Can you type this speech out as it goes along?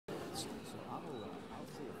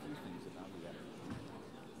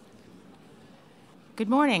Good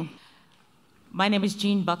morning. My name is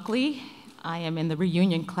Jean Buckley. I am in the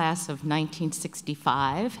reunion class of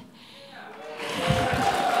 1965.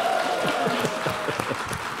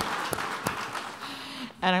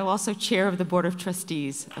 And I'm also chair of the Board of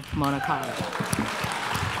Trustees of Pomona College.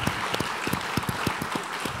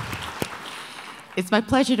 It's my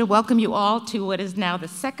pleasure to welcome you all to what is now the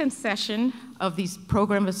second session of these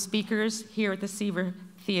program of speakers here at the Seaver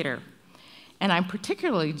Theater. And I'm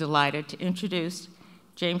particularly delighted to introduce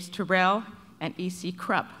James Turrell and E.C.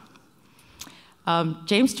 Krupp.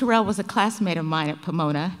 James Turrell was a classmate of mine at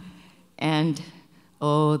Pomona, and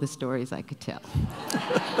oh, the stories I could tell.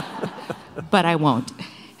 But I won't.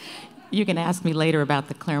 You can ask me later about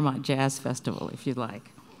the Claremont Jazz Festival if you'd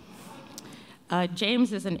like.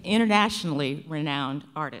 James is an internationally renowned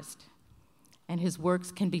artist, and his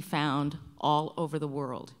works can be found all over the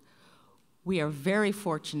world. We are very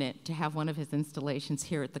fortunate to have one of his installations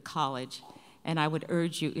here at the college, and I would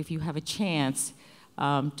urge you, if you have a chance,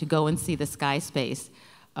 to go and see the Sky Space,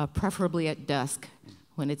 preferably at dusk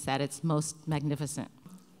when it's at its most magnificent.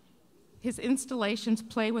 His installations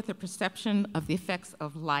play with the perception of the effects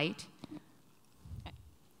of light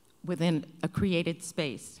within a created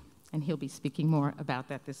space, and he'll be speaking more about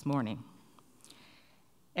that this morning.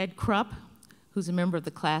 Ed Krupp, who's a member of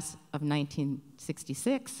the class of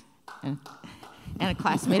 1966, and a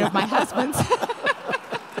classmate of my husband's.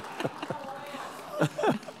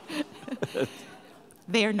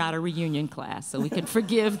 They are not a reunion class, so we can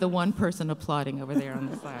forgive the one person applauding over there on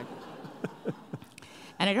the side.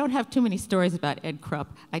 And I don't have too many stories about Ed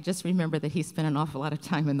Krupp. I just remember that he spent an awful lot of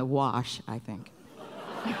time in the wash, I think.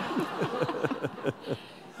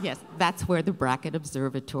 Yes, that's where the Brackett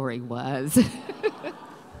Observatory was.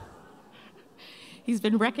 He's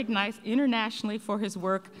been recognized internationally for his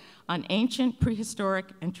work on ancient, prehistoric,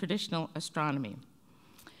 and traditional astronomy.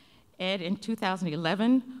 Ed, in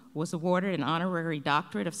 2011, was awarded an honorary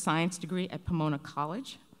doctorate of science degree at Pomona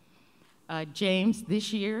College. James,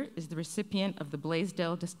 this year, is the recipient of the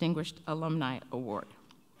Blaisdell Distinguished Alumni Award.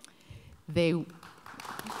 They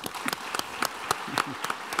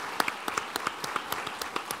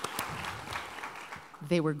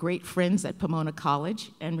were great friends at Pomona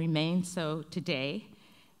College and remain so today,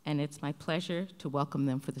 and it's my pleasure to welcome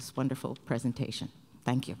them for this wonderful presentation.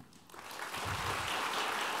 Thank you.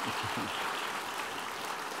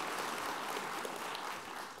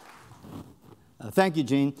 Thank you,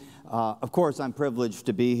 Jean. Of course, I'm privileged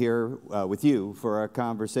to be here with you for a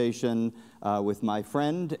conversation with my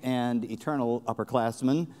friend and eternal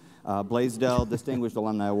upperclassman, Blaisdell Distinguished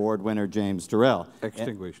Alumni Award winner James Turrell.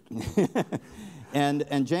 Extinguished.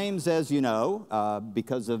 And James, as you know,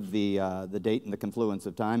 because of the date and the confluence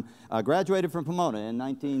of time, graduated from Pomona in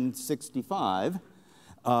 1965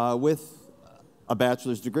 with a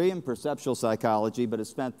bachelor's degree in perceptual psychology, but has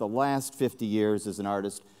spent the last 50 years as an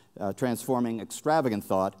artist transforming extravagant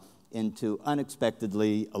thought into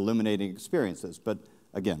unexpectedly illuminating experiences. But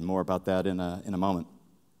again, more about that in a moment.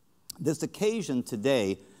 This occasion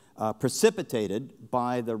today, precipitated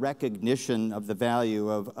by the recognition of the value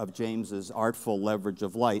of James's artful leverage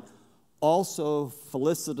of light, also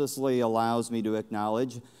felicitously allows me to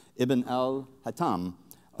acknowledge Ibn al-Haytham,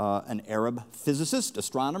 an Arab physicist,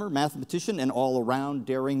 astronomer, mathematician, and all-around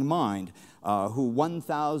daring mind, who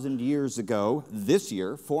 1,000 years ago, this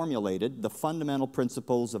year, formulated the fundamental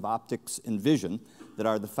principles of optics and vision that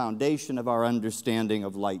are the foundation of our understanding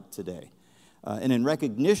of light today. And in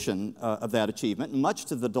recognition of that achievement, much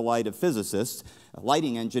to the delight of physicists,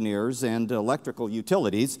 lighting engineers, and electrical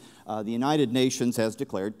utilities, the United Nations has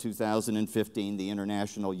declared 2015 the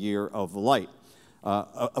International Year of Light.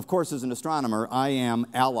 Of course, as an astronomer, I am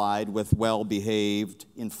allied with well-behaved,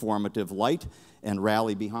 informative light and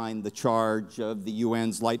rally behind the charge of the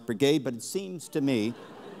UN's Light Brigade, but it seems to me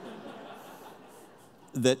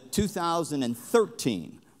that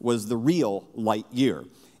 2013 was the real light year.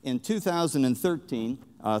 In 2013,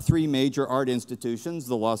 three major art institutions,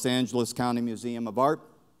 the Los Angeles County Museum of Art,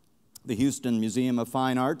 the Houston Museum of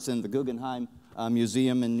Fine Arts, and the Guggenheim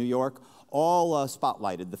Museum in New York, all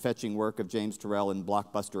spotlighted the fetching work of James Turrell in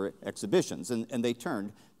blockbuster exhibitions, and they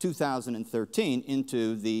turned 2013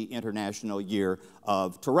 into the International Year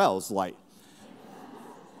of Turrell's Light.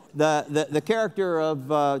 The character of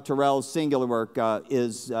Turrell's singular work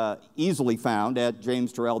is easily found at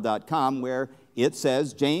jamesturrell.com, where it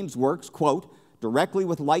says, James works, quote, directly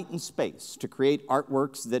with light and space to create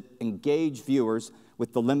artworks that engage viewers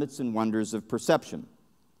with the limits and wonders of perception.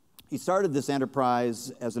 He started this enterprise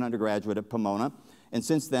as an undergraduate at Pomona And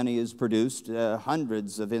since then, he has produced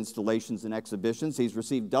hundreds of installations and exhibitions. He's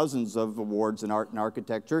received dozens of awards in art and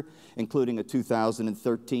architecture, including a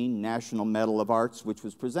 2013 National Medal of Arts, which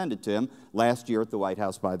was presented to him last year at the White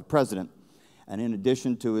House by the President. And in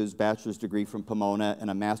addition to his bachelor's degree from Pomona and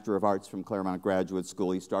a Master of Arts from Claremont Graduate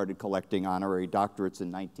School, he started collecting honorary doctorates in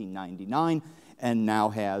 1999 and now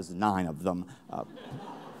has 9 of them.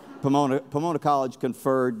 Pomona College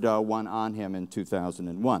conferred one on him in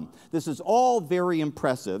 2001. This is all very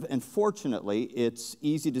impressive, and fortunately, it's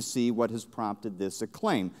easy to see what has prompted this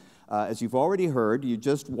acclaim. As you've already heard, you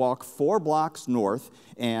just walk 4 blocks north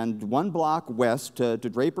and 1 block west to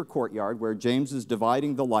Draper Courtyard, where James is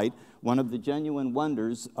dividing the light, one of the genuine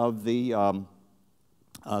wonders of the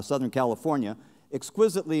Southern California,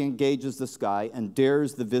 exquisitely engages the sky and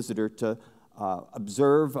dares the visitor to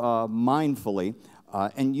observe mindfully.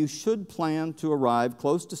 And you should plan to arrive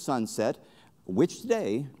close to sunset, which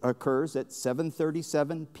today occurs at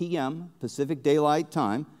 7:37 p.m. Pacific Daylight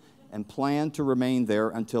Time, and plan to remain there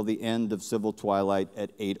until the end of civil twilight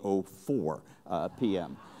at 8:04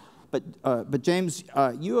 p.m. But James,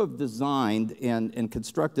 you have designed and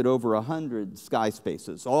constructed over 100 sky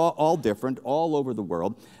spaces, all different, all over the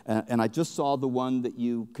world. And I just saw the one that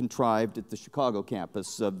you contrived at the Chicago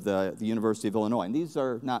campus of the University of Illinois. And these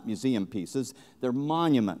are not museum pieces, they're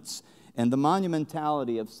monuments. And the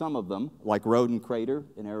monumentality of some of them, like Roden Crater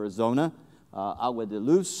in Arizona, Agua de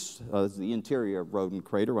Luz is the interior of Roden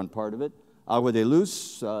Crater, one part of it, Agua de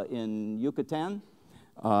Luz in Yucatan,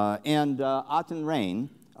 and Aten Rain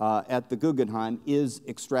at the Guggenheim is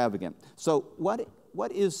extravagant. So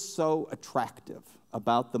what is so attractive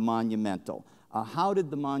about the monumental? How did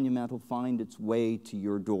the monumental find its way to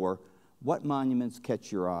your door? What monuments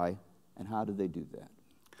catch your eye, and how did they do that?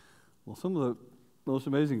 Well, some of the most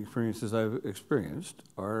amazing experiences I've experienced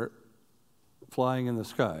are flying in the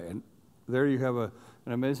sky. And there you have an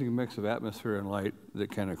amazing mix of atmosphere and light that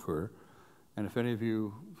can occur. And if any of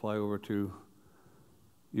you fly over to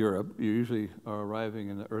Europe, you usually are arriving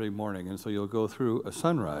in the early morning, and so you'll go through a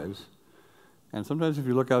sunrise. And sometimes if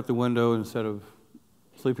you look out the window instead of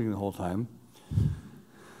sleeping the whole time,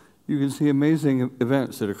 you can see amazing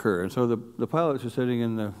events that occur. And so the pilots are sitting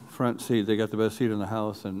in the front seat. They got the best seat in the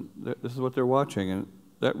house, and this is what they're watching. And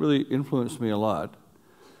that really influenced me a lot.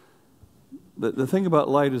 The thing about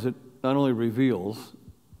light is it not only reveals,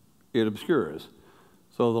 it obscures.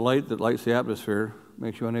 So the light that lights the atmosphere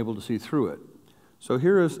makes you unable to see through it. So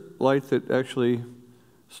here is light that actually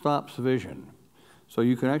stops vision. So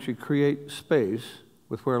you can actually create space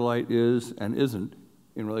with where light is and isn't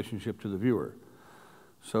in relationship to the viewer.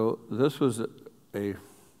 So this was a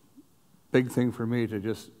big thing for me to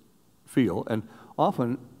just feel. And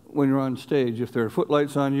often when you're on stage, if there are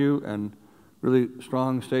footlights on you and really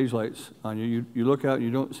strong stage lights on you, you look out and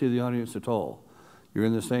you don't see the audience at all. You're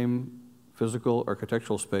in the same physical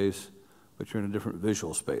architectural space, but you're in a different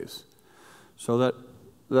visual space. So that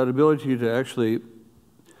ability to actually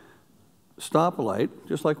stop a light,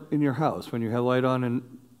 just like in your house, when you have light on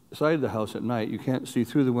inside the house at night, you can't see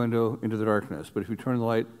through the window into the darkness. But if you turn the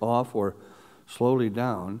light off or slowly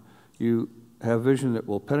down, you have vision that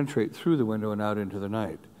will penetrate through the window and out into the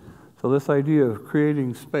night. So this idea of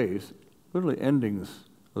creating space, literally endings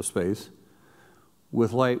of space,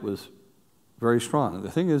 with light was very strong.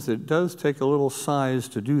 The thing is, it does take a little size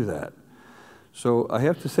to do that. So I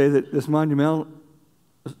have to say that this monumental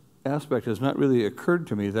aspect has not really occurred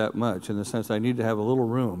to me that much, in the sense I need to have a little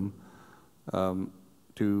room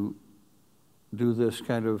to do this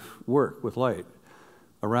kind of work with light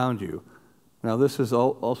around you. Now this has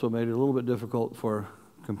also made it a little bit difficult for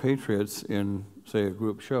compatriots in, say, a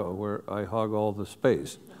group show where I hog all the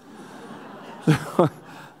space. So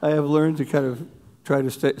I have learned to kind of try to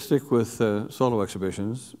stick with solo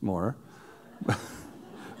exhibitions more,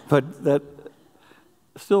 but that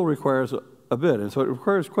still requires a bit, and so it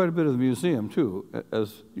requires quite a bit of the museum too,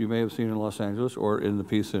 as you may have seen in Los Angeles or in the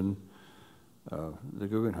piece in the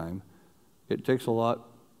Guggenheim. It takes a lot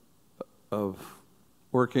of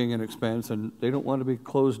working and expense, and they don't want to be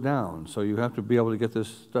closed down, so you have to be able to get this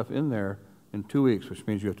stuff in there in 2 weeks, which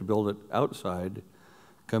means you have to build it outside,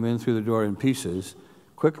 come in through the door in pieces,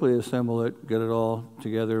 quickly assemble it, get it all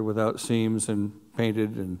together without seams and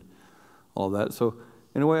painted and all that. So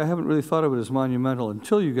in a way, I haven't really thought of it as monumental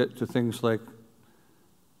until you get to things like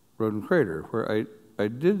Roden Crater, where I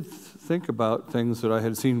did think about things that I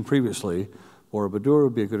had seen previously. Borobudur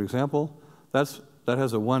would be a good example. That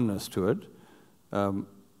has a oneness to it. So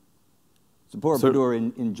Borobudur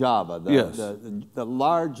in Java, yes. the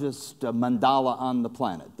largest mandala on the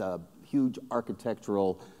planet, huge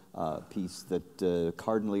architectural piece that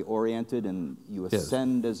cardinally oriented, and you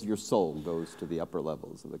ascend as your soul goes to the upper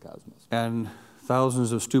levels of the cosmos. And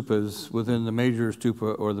thousands of stupas within the major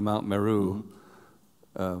stupa or the Mount Meru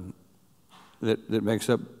that makes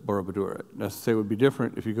up Borobudur. Now, say it would be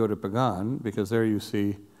different if you go to Pagan, because there you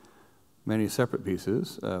see many separate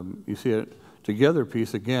pieces. You see a together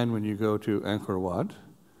piece again when you go to Angkor Wat,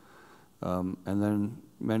 and then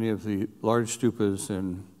many of the large stupas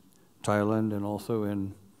in Thailand and also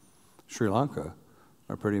in Sri Lanka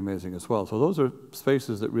are pretty amazing as well. So those are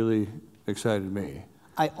spaces that really excited me.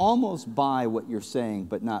 I almost buy what you're saying,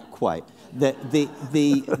 but not quite.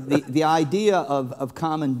 The idea of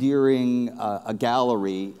commandeering a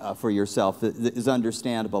gallery for yourself is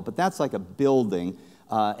understandable, but that's like a building,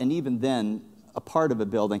 and even then, a part of a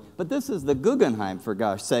building. But this is the Guggenheim, for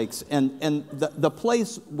gosh sakes, and the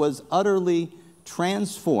place was utterly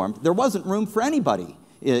transformed. There wasn't room for anybody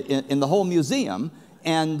in the whole museum,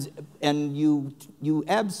 and you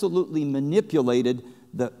absolutely manipulated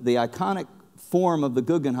the iconic form of the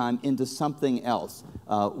Guggenheim into something else,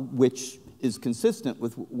 which is consistent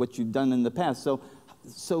with what you've done in the past. So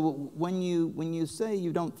when you say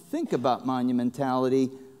you don't think about monumentality,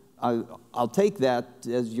 I'll take that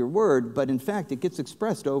as your word, but in fact it gets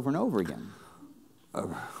expressed over and over again.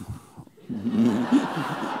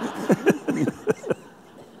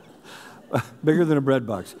 Bigger than a bread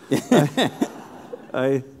box.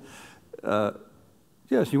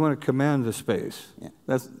 Yes, you want to command the space.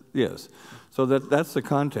 Yeah. Yes. So that's the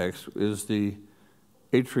context, is the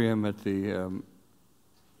atrium at the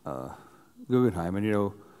Guggenheim. And you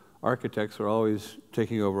know, architects are always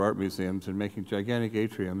taking over art museums and making gigantic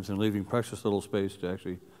atriums and leaving precious little space to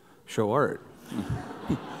actually show art.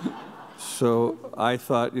 So I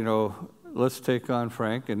thought, you know, let's take on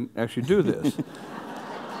Frank and actually do this.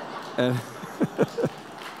 And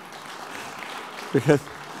because,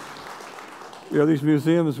 you know, these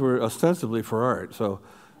museums were ostensibly for art, so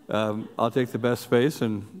I'll take the best space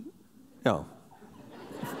and, you know.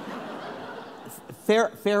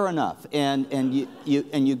 Fair enough, and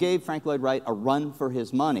you gave Frank Lloyd Wright a run for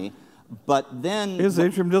his money, but then his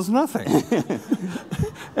atrium does nothing,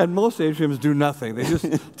 and most atriums do nothing. They just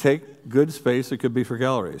take good space that could be for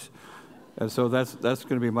galleries, and so that's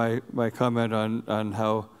going to be my comment on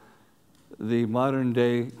how the modern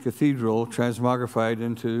day cathedral transmogrified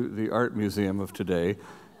into the art museum of today,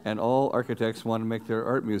 and all architects want to make their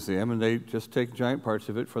art museum, and they just take giant parts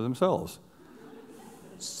of it for themselves.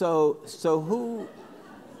 So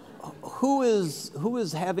who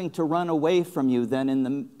is having to run away from you then in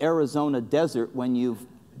the Arizona desert when you've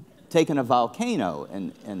taken a volcano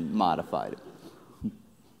and modified it?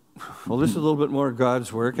 Well, this is a little bit more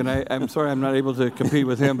God's work, and I'm sorry I'm not able to compete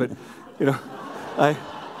with him, but you know,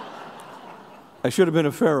 I should have been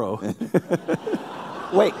a pharaoh.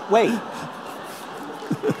 Wait.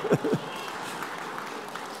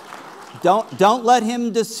 Don't let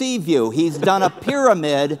him deceive you. He's done a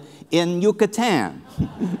pyramid in Yucatan.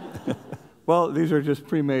 Well, these are just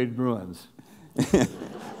pre-made ruins.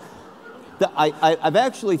 I've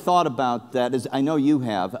actually thought about that, as I know you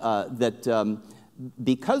have, that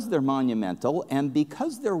because they're monumental and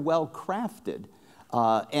because they're well crafted,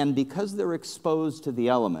 and because they're exposed to the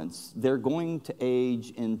elements, they're going to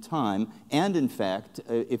age in time. And in fact,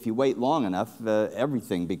 if you wait long enough,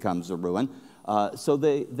 everything becomes a ruin. So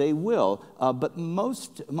they will. But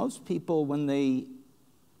most people, when they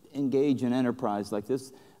engage in enterprise like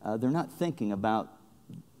this, they're not thinking about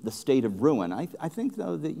the state of ruin. I think,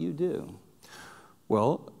 though, that you do.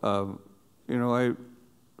 Well, you know, I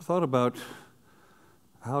thought about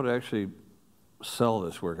how to actually sell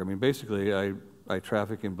this work. I mean, basically, I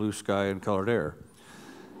traffic in blue sky and colored air.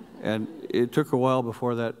 And it took a while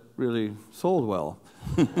before that really sold well.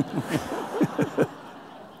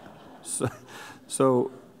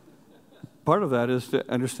 So part of that is to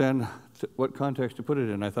understand what context to put it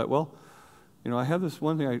in. I thought, well, you know, I have this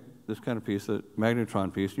one thing, this kind of piece, the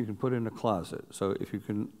magnetron piece, you can put in a closet. So if you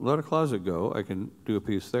can let a closet go, I can do a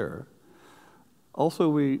piece there. Also,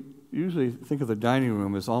 we usually think of the dining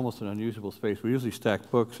room as almost an unusable space. We usually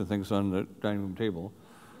stack books and things on the dining room table.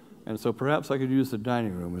 And so perhaps I could use the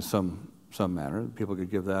dining room in some manner. People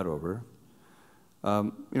could give that over.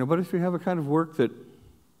 You know, but if you have a kind of work that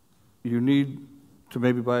you need to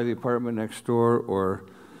maybe buy the apartment next door, or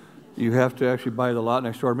you have to actually buy the lot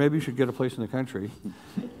next door, maybe you should get a place in the country,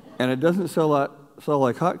 and it doesn't sell like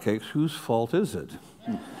hotcakes, whose fault is it?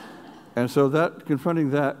 And so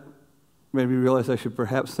confronting that made me realize I should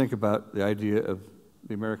perhaps think about the idea of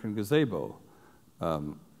the American gazebo.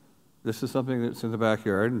 This is something that's in the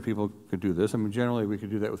backyard, and people could do this. I mean, generally we could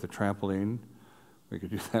do that with a trampoline. We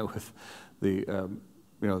could do that with the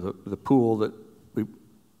the pool that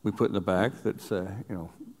we put in the back that's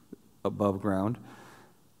above ground.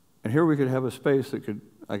 And here we could have a space that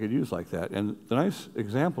I could use like that. And the nice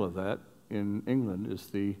example of that in England is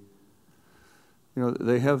they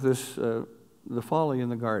have this, the folly in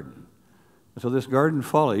the garden. So this garden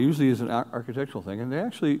folly usually is an architectural thing, and they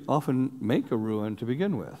actually often make a ruin to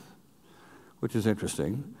begin with, which is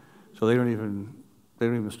interesting. So they don't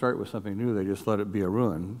even start with something new, they just let it be a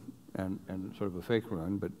ruin and sort of a fake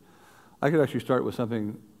ruin. But I could actually start with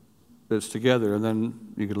something that's together, and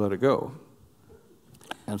then you could let it go.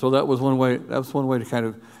 And so that was one way to kind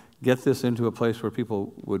of get this into a place where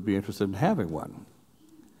people would be interested in having one.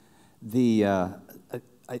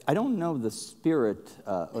 I don't know the spirit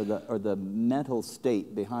or the mental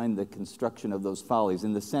state behind the construction of those follies,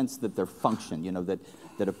 in the sense that their function,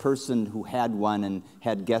 that a person who had one and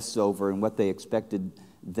had guests over and what they expected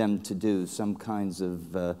them to do, some kinds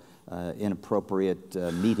of inappropriate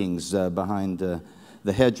meetings behind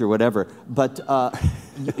the hedge or whatever. But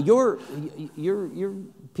your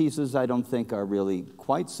pieces, I don't think, are really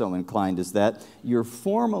quite so inclined as that. You're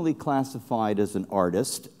formally classified as an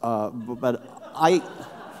artist, but I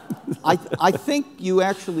think you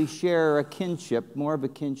actually share a kinship, more of a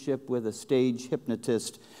kinship with a stage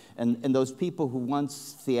hypnotist and those people who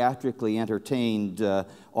once theatrically entertained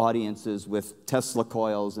audiences with Tesla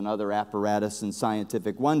coils and other apparatus and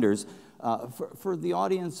scientific wonders, for the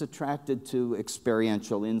audience attracted to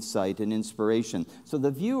experiential insight and inspiration. So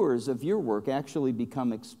the viewers of your work actually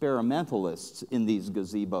become experimentalists in these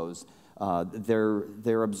gazebos.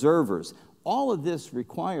 They're observers. All of this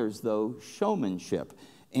requires, though, showmanship.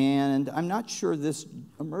 And I'm not sure this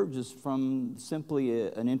emerges from simply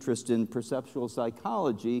an interest in perceptual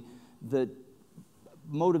psychology that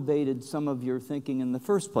motivated some of your thinking in the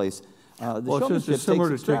first place. It's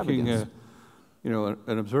similar to taking an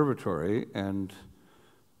observatory and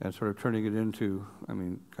sort of turning it into,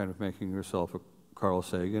 kind of making yourself a Carl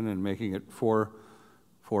Sagan and making it for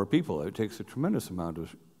people. It takes a tremendous amount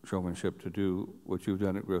of showmanship to do what you've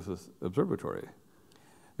done at Griffith Observatory.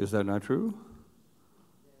 Is that not true?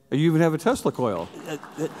 You even have a Tesla coil.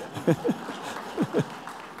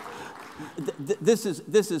 This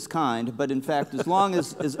is kind, but in fact, as long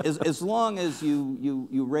as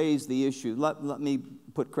you raise the issue, let me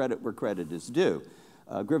put credit where credit is due.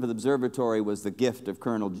 Griffith Observatory was the gift of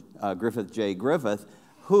Colonel Griffith J. Griffith,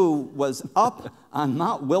 who was up on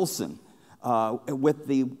Mount Wilson with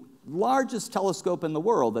the largest telescope in the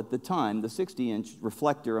world at the time, the 60-inch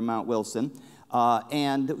reflector of Mount Wilson.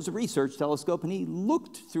 And it was a research telescope, and he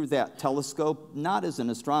looked through that telescope not as an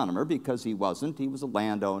astronomer, because he wasn't. He was a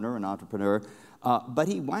landowner, an entrepreneur. But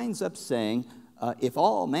he winds up saying, if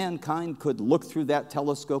all mankind could look through that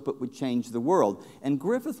telescope, it would change the world. And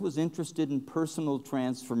Griffith was interested in personal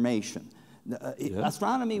transformation.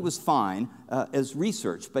 Astronomy was fine as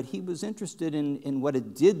research, but he was interested in what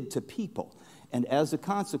it did to people. And as a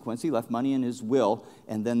consequence, he left money in his will,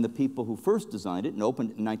 and then the people who first designed it and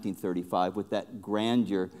opened it in 1935 with that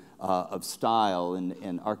grandeur of style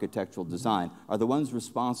and architectural design are the ones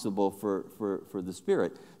responsible for the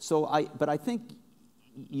spirit. But I think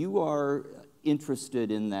you are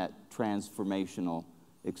interested in that transformational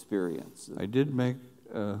experience. I did make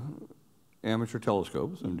amateur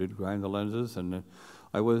telescopes and did grind the lenses, and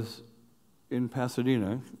I was in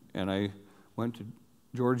Pasadena, and I went to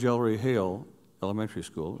George Ellery Hale Elementary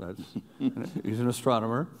School. He's an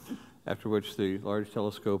astronomer, after which the large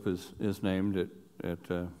telescope is named at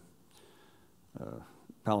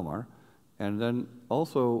Palomar. And then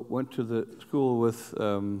also went to the school with,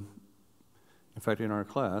 in fact, in our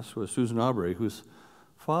class, was Susan Aubrey, whose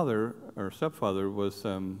father, or stepfather, was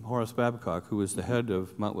Horace Babcock, who was the head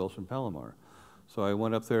of Mount Wilson Palomar. So I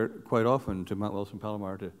went up there quite often to Mount Wilson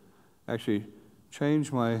Palomar to actually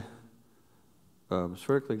change my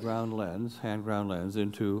spherically ground lens, hand-ground lens,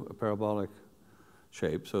 into a parabolic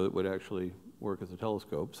shape so it would actually work as a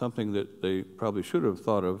telescope, something that they probably should have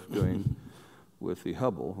thought of doing with the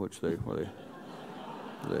Hubble, which they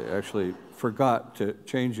actually forgot to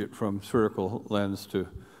change it from spherical lens to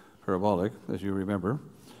parabolic, as you remember.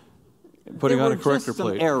 Putting on a corrector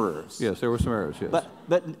plate. There were just some errors. Yes, there were some errors, yes.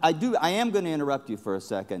 But I am going to interrupt you for a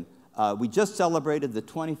second. We just celebrated the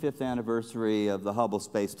 25th anniversary of the Hubble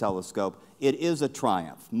Space Telescope. It is a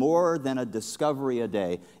triumph, more than a discovery a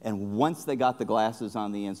day. And once they got the glasses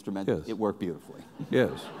on the instrument, yes, it worked beautifully.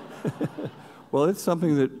 Yes. Well, it's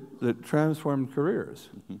something that transformed careers.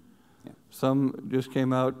 Mm-hmm. Yeah. Some just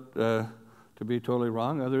came out to be totally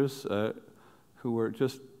wrong. Others who were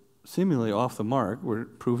just seemingly off the mark were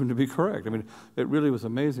proven to be correct. I mean, it really was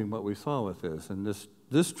amazing what we saw with this. And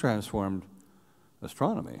this transformed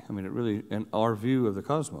astronomy. I mean, it really, and our view of the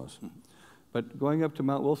cosmos. But going up to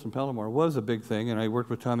Mount Wilson, Palomar was a big thing, and I worked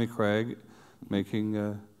with Tommy Craig making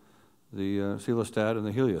the coelostat and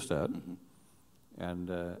the heliostat.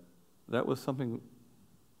 And that was something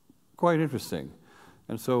quite interesting.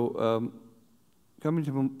 And so coming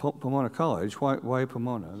to Pomona College, why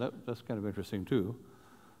Pomona? That's kind of interesting too.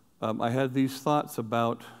 I had these thoughts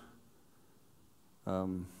about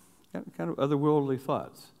kind of otherworldly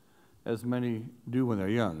thoughts, as many do when they're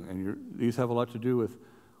young. And these have a lot to do with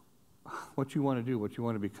what you want to do, what you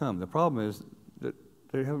want to become. The problem is that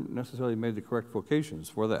they haven't necessarily made the correct vocations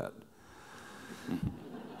for that.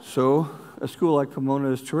 So a school like Pomona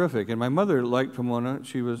is terrific. And my mother liked Pomona.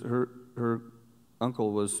 She was, her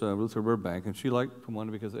uncle was Luther Burbank, and she liked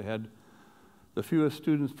Pomona because it had the fewest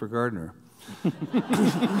students per gardener.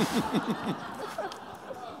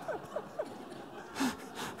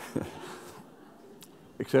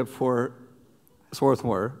 Except for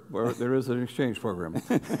Swarthmore, where there is an exchange program.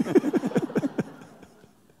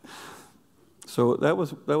 So that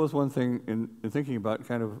was one thing in thinking about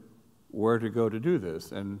kind of where to go to do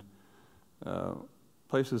this, and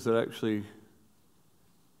places that actually,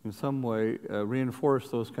 in some way, reinforce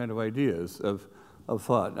those kind of ideas of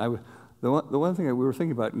thought. The one thing that we were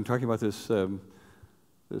thinking about in talking about this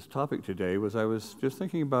this topic today was I was just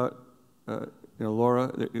thinking about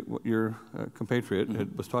Laura, your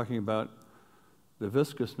compatriot, was talking about the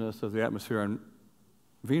viscousness of the atmosphere on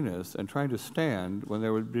Venus and trying to stand when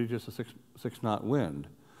there would be just a six-knot wind,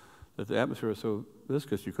 that the atmosphere was so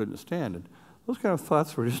viscous you couldn't stand. And those kind of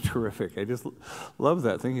thoughts were just terrific. I just love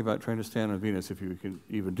that, thinking about trying to stand on Venus, if you can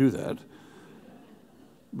even do that.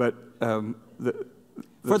 But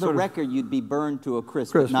for the record, you'd be burned to a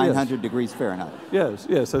crisp at 900 degrees Fahrenheit. Yes,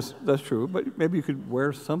 that's true. But maybe you could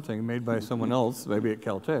wear something made by someone else, maybe at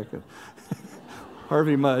Caltech,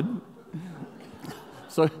 Harvey Mudd.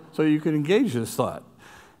 So you could engage this thought,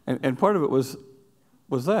 and part of it was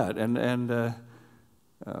that. And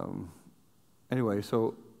anyway,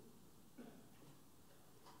 so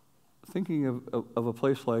thinking of a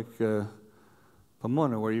place like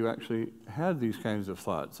Pomona, where you actually had these kinds of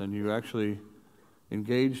thoughts and you actually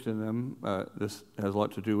engaged in them. This has a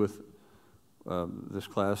lot to do with this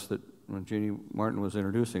class that when Jeannie Martin was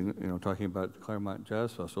introducing, talking about the Claremont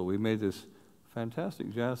Jazz Festival. We made this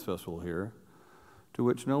fantastic jazz festival here, to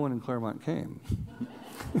which no one in Claremont came.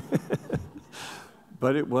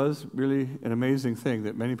 But it was really an amazing thing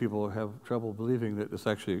that many people have trouble believing that this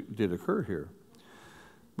actually did occur here.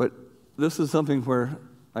 But this is something where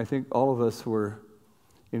I think all of us were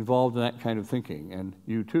involved in that kind of thinking, and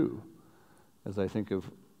you too, as I think of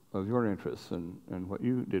your interests and what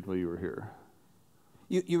you did while you were here.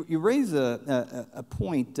 You raise a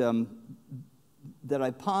point that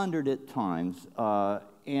I pondered at times,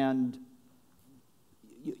 and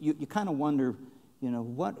you kind of wonder,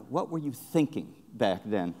 what were you thinking back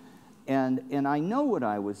then? And I know what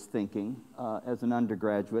I was thinking as an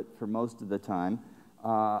undergraduate for most of the time.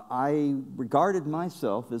 I regarded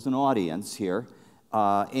myself as an audience here,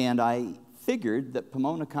 and I figured that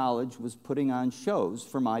Pomona College was putting on shows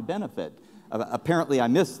for my benefit. Apparently, I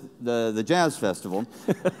missed the jazz festival.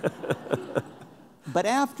 But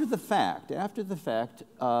after the fact,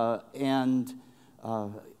 and a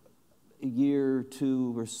year or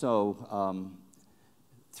two or so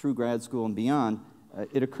through grad school and beyond,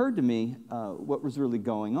 it occurred to me what was really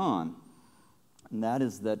going on, and that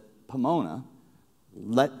is that Pomona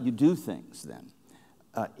let you do things then.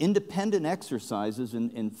 Independent exercises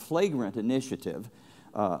in flagrant initiative.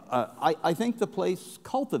 I think the place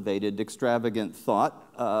cultivated extravagant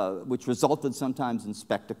thought, which resulted sometimes in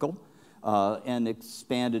spectacle and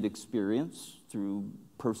expanded experience through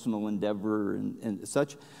personal endeavor and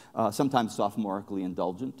such, sometimes sophomorically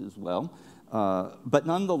indulgent as well, but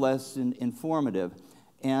nonetheless informative.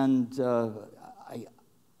 And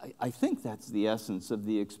I think that's the essence of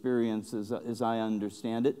the experience as I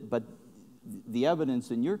understand it, but the evidence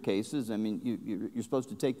in your cases, I mean, you're supposed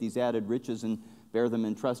to take these added riches and bear them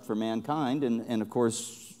in trust for mankind, and of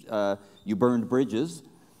course, you burned bridges,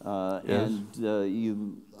 yes. And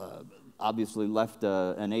you obviously left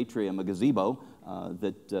an atrium, a gazebo,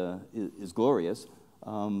 that is glorious.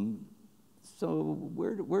 So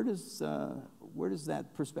where does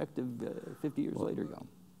that perspective 50 years later go?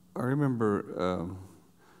 I remember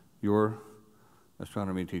your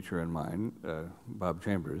astronomy teacher and mine, Bob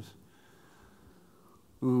Chambers,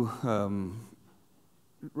 who,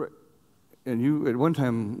 and you at one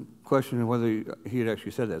time questioned whether he had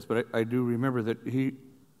actually said this, but I do remember that he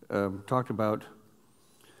talked about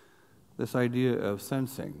this idea of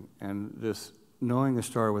sensing and this knowing a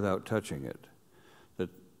star without touching it,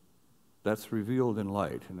 that that's revealed in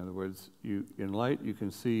light. In other words, in light you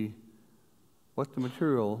can see what the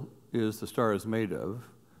material is the star is made of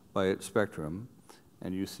by its spectrum,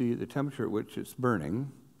 and you see the temperature at which it's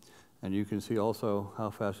burning, and you can see also how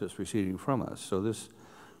fast it's receding from us. So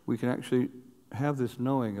we can actually have this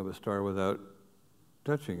knowing of a star without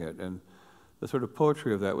touching it, and the sort of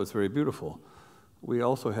poetry of that was very beautiful. We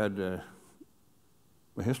also had a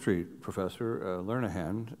history professor,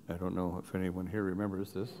 Lernahan. I don't know if anyone here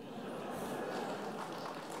remembers this.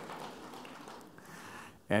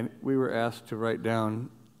 And we were asked to write down,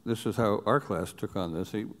 this is how our class took on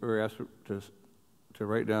this, we were asked to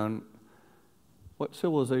write down what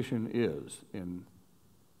civilization is in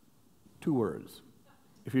 2 words.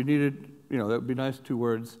 If you needed, that would be nice, 2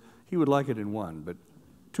 words. He would like it in 1, but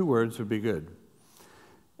 2 words would be good.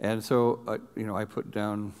 And so, I put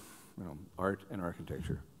down, art and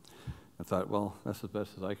architecture. I thought, well, that's as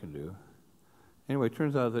best as I can do. Anyway, it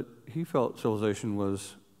turns out that he felt civilization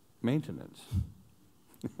was maintenance.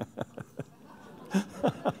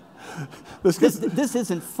 This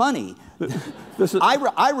isn't funny.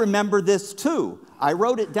 I remember this too. I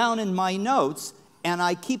wrote it down in my notes, and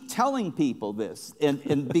I keep telling people this.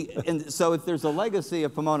 And so if there's a legacy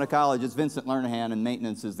of Pomona College, it's Vincent Lernahan, and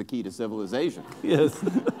maintenance is the key to civilization. Yes.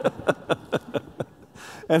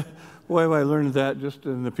 And boy, have I learned that just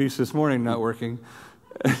in the piece this morning, not working.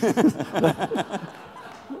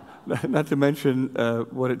 Not to mention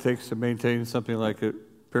what it takes to maintain something like a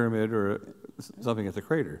pyramid or something at the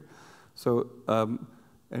crater. So,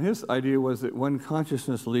 and his idea was that when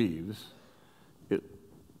consciousness leaves,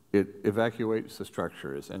 it evacuates the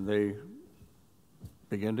structures, and they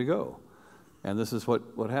begin to go. And this is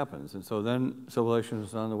what happens. And so then civilization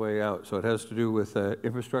is on the way out. So it has to do with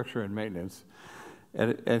infrastructure and maintenance.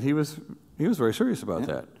 And he was very serious about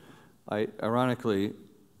that. I ironically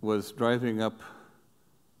was driving up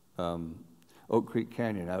Oak Creek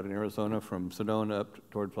Canyon out in Arizona from Sedona up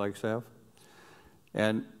toward Flagstaff,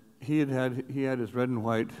 and he had his red and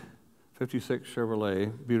white '56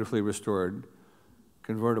 Chevrolet, beautifully restored,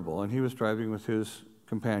 convertible, and he was driving with his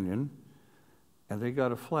companion, and they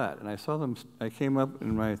got a flat, and I saw them. I came up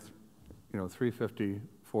in my 350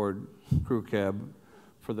 Ford crew cab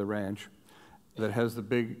for the ranch that has the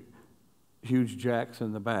big huge jacks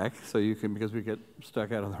in the back, so you can, because we get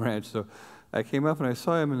stuck out on the ranch. So I came up and I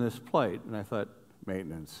saw him in this plight, and I thought,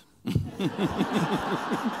 maintenance.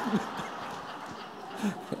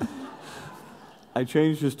 I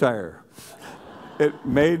changed his tire. It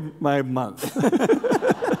made my month.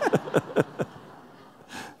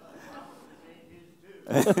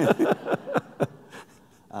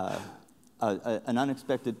 An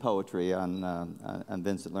unexpected poetry on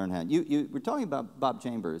Vincent Lernahan. You were talking about Bob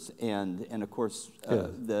Chambers, and of course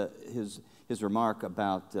his remark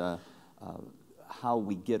about how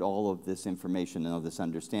we get all of this information and all this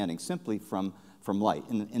understanding simply from light.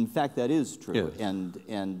 And in fact, that is true. Yes.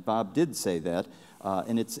 And Bob did say that.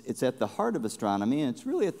 And it's at the heart of astronomy, and it's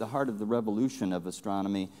really at the heart of the revolution of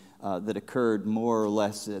astronomy that occurred more or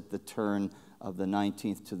less at the turn of the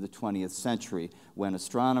 19th to the 20th century, when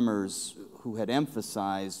astronomers who had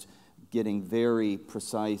emphasized getting very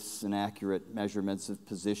precise and accurate measurements of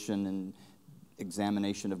position and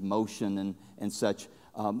examination of motion and such,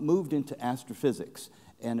 moved into astrophysics.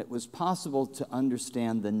 And it was possible to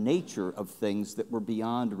understand the nature of things that were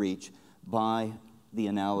beyond reach by the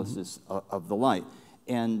analysis of the light.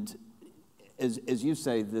 And as you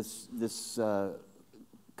say, this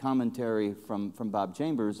commentary from Bob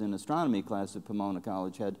Chambers in astronomy class at Pomona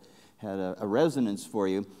College had a resonance for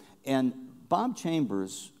you. And Bob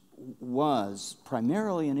Chambers was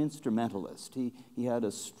primarily an instrumentalist. He had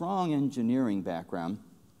a strong engineering background,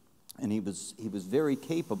 and he was very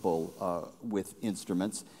capable with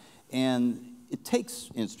instruments. And it takes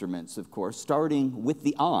instruments, of course, starting with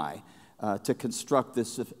the eye, to construct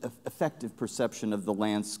this effective perception of the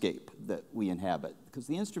landscape that we inhabit, because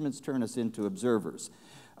the instruments turn us into observers.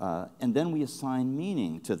 And then we assign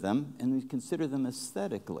meaning to them, and we consider them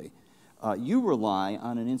aesthetically. You rely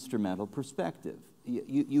on an instrumental perspective.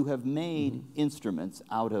 You have made instruments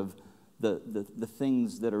out of the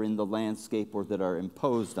things that are in the landscape or that are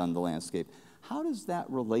imposed on the landscape. How does that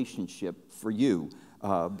relationship for you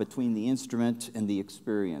between the instrument and the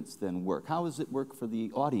experience then work? How does it work for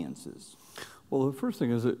the audiences? Well, the first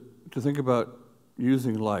thing is to think about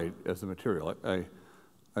using light as a material.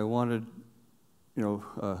 I wanted,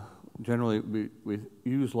 generally we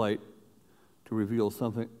use light to reveal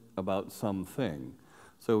something about something.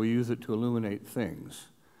 So we use it to illuminate things.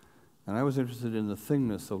 And I was interested in the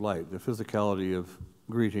thingness of light, the physicality of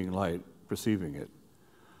greeting light, perceiving it.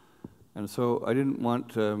 And so I didn't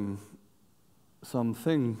want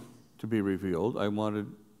something to be revealed. I wanted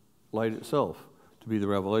light itself to be the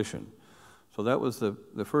revelation. So that was the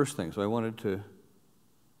first thing. So I wanted to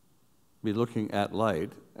be looking at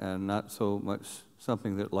light and not so much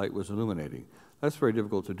something that light was illuminating. That's very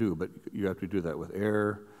difficult to do, but you have to do that with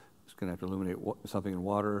air. It's going to have to illuminate something in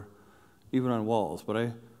water, even on walls. But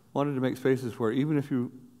I wanted to make spaces where even if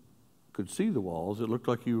you could see the walls, it looked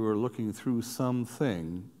like you were looking through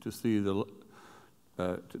something to see the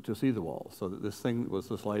wall. So that this thing was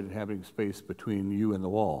this light inhabiting space between you and the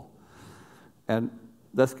wall. And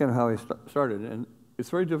that's kind of how I started. And it's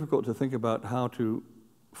very difficult to think about how to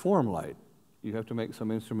form light. You have to make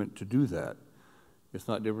some instrument to do that. It's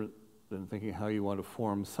not different than thinking how you want to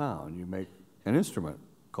form sound. You make an instrument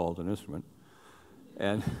called an instrument.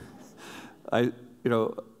 And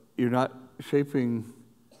you're not shaping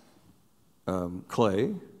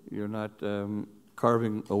clay. You're not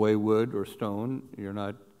carving away wood or stone. You're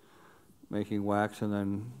not making wax and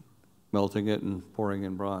then melting it and pouring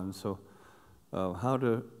in bronze. So how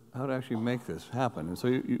to actually make this happen? And so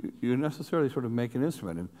you necessarily sort of make an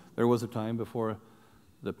instrument. And there was a time before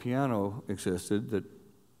the piano existed that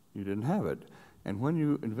you didn't have it. And when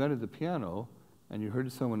you invented the piano and you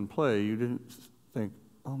heard someone play, you didn't think,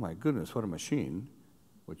 oh my goodness, what a machine,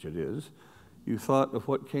 which it is. You thought of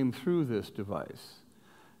what came through this device.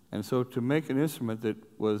 And so to make an instrument that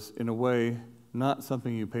was, in a way, not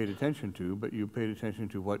something you paid attention to, but you paid attention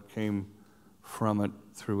to what came from it,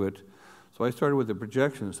 through it. So I started with the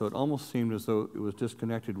projection, so it almost seemed as though it was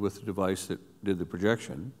disconnected with the device that did the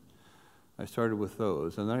projection. I started with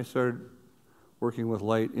those, and then I started working with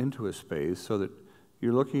light into a space so that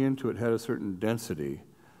you're looking into it had a certain density,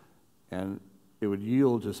 and it would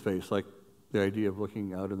yield to space, like the idea of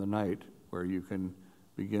looking out in the night, where you can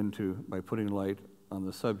begin to, by putting light on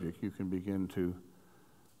the subject, you can begin to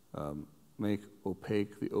make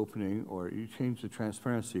opaque the opening, or you change the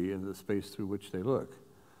transparency in the space through which they look.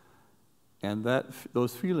 And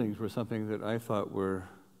those feelings were something that I thought were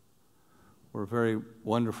very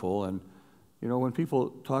wonderful. And when people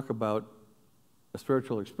talk about a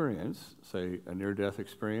spiritual experience, say a near-death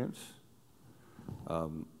experience,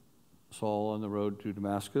 Saul on the road to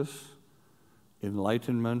Damascus,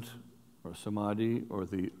 enlightenment or samadhi or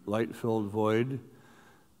the light-filled void,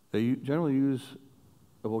 they generally use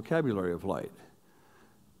a vocabulary of light,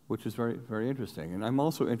 which is very, very interesting. And I'm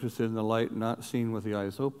also interested in the light not seen with the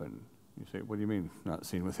eyes open. You say, what do you mean, not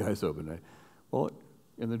seen with the eyes open? Well,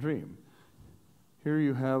 in the dream. Here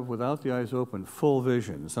you have, without the eyes open, full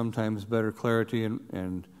vision, sometimes better clarity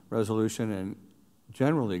and resolution, and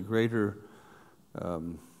generally greater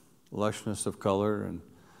lushness of color. And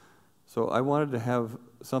so I wanted to have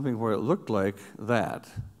something where it looked like that,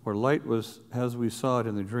 where light was as we saw it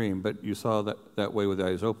in the dream, but you saw that way with the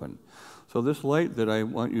eyes open. So this light that I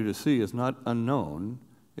want you to see is not unknown.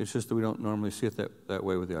 It's just that we don't normally see it that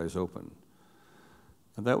way with the eyes open.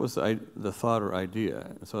 And that was the thought or idea.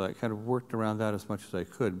 And so I kind of worked around that as much as I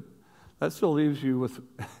could. That still leaves you with,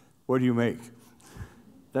 what do you make?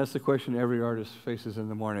 That's the question every artist faces in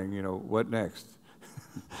the morning, what next?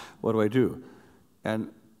 What do I do?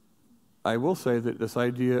 And I will say that this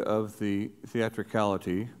idea of the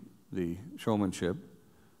theatricality, the showmanship,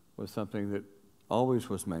 was something that always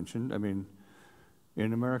was mentioned. I mean,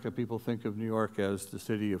 in America, people think of New York as the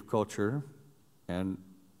city of culture, and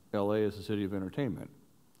LA as the city of entertainment.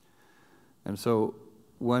 And so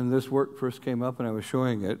when this work first came up and I was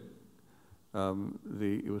showing it,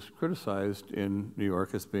 it was criticized in New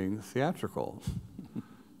York as being theatrical.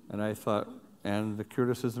 And I thought, and the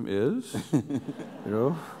criticism is,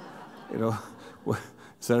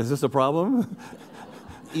 is this a problem?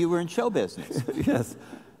 You were in show business. Yes,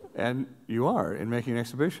 and you are in making an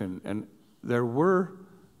exhibition. And there were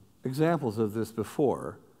examples of this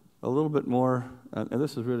before, a little bit more, and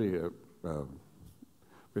this is really a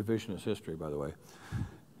revisionist history, by the way.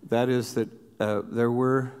 That is that there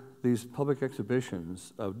were these public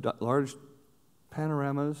exhibitions of large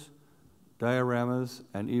panoramas, dioramas,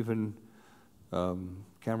 and even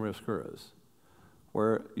chiaroscuras,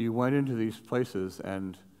 where you went into these places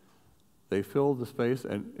and they filled the space,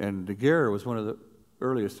 and Daguerre was one of the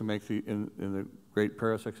earliest to make in the great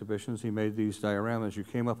Paris exhibitions. He made these dioramas. You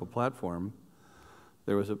came up a platform,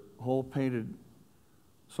 there was a whole painted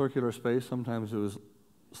circular space, sometimes it was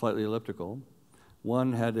slightly elliptical.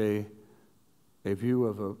 One had a view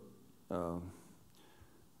of a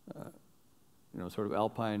sort of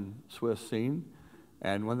alpine Swiss scene,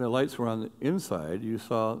 and when the lights were on the inside, you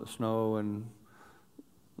saw the snow and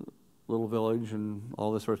little village and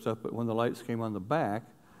all this sort of stuff, but when the lights came on the back,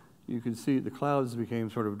 you could see the clouds became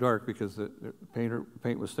sort of dark because the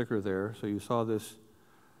paint was thicker there, so you saw this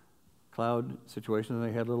cloud situation, and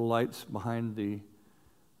they had little lights behind the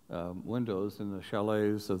windows in the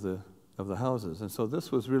chalets of the houses. And so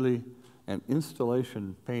this was really an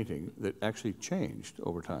installation painting that actually changed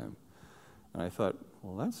over time. And I thought,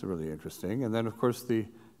 well, that's really interesting. And then, of course, the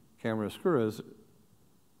chiaroscuras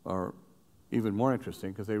are even more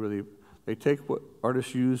interesting because they take what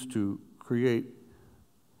artists use to create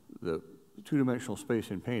the two-dimensional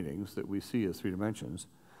space in paintings that we see as 3 dimensions,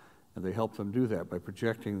 and they help them do that by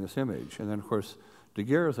projecting this image. And then, of course,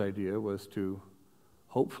 Daguerre's idea was to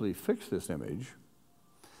hopefully fix this image.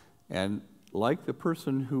 And like the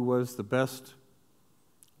person who was the best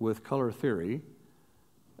with color theory,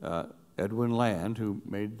 Edwin Land, who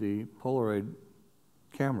made the Polaroid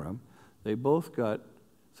camera, they both got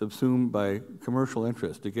subsumed by commercial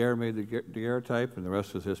interest. Daguerre made the daguerreotype, and the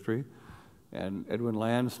rest was history. And Edwin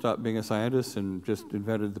Land stopped being a scientist and just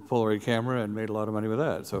invented the Polaroid camera and made a lot of money with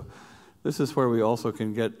that. So this is where we also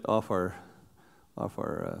can get off our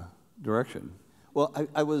direction. Well,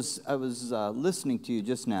 I was listening to you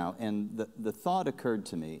just now, and the thought occurred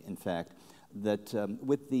to me, in fact, that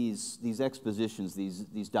with these expositions,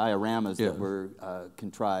 these dioramas that were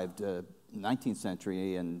contrived 19th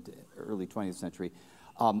century and early 20th century,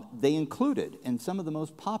 they included, and some of the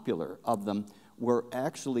most popular of them were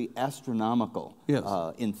actually astronomical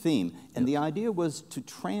in theme. And the idea was to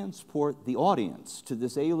transport the audience to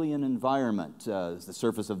this alien environment, the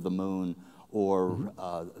surface of the moon, or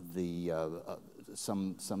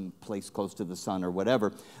some place close to the sun or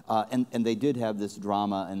whatever. And they did have this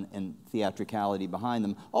drama and theatricality behind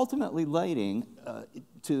them, ultimately leading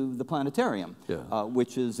to the planetarium,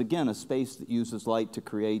 which is, again, a space that uses light to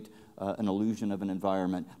create an illusion of an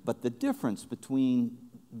environment. But the difference between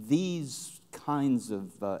these kinds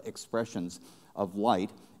of expressions of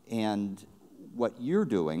light and what you're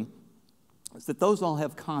doing is that those all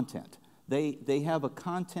have content. They have a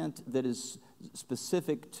content that is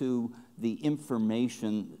specific to the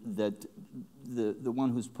information that the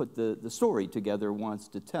one who's put the story together wants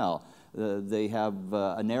to tell. They have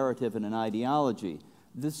a narrative and an ideology.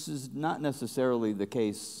 This is not necessarily the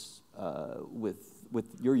case with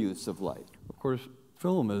your use of light. Of course,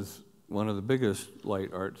 film is one of the biggest light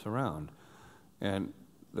arts around. And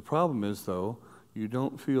the problem is, though, you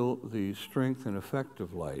don't feel the strength and effect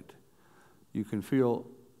of light. You can feel,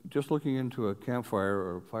 just looking into a campfire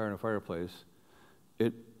or fire in a fireplace,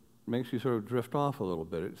 it makes you sort of drift off a little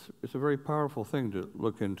bit. It's a very powerful thing to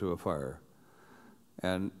look into a fire.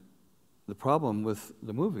 And the problem with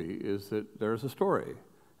the movie is that there's a story.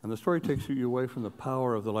 And the story takes you away from the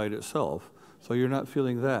power of the light itself, so you're not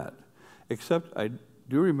feeling that. Except I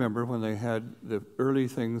do remember when they had the early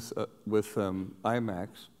things with IMAX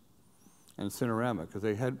and Cinerama, because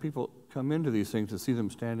they had people come into these things to see them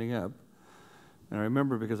standing up. And I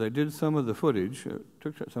remember because I did some of the footage,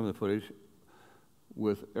 took some of the footage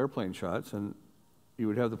with airplane shots, and you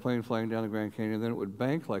would have the plane flying down the Grand Canyon, and then it would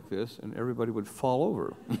bank like this, and everybody would fall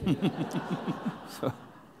over. So,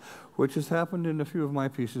 which has happened in a few of my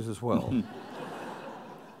pieces as well.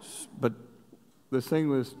 But the thing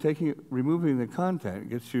was removing the content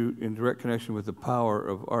gets you in direct connection with the power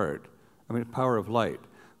of art. I mean, power of light.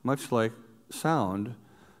 Much like sound,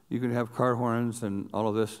 you can have car horns and all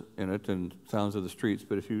of this in it and sounds of the streets,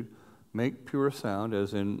 but if you make pure sound,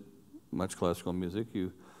 as in much classical music,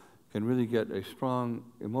 you can really get a strong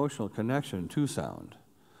emotional connection to sound.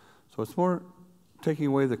 So it's more taking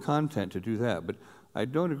away the content to do that. But I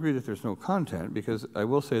don't agree that there's no content, because I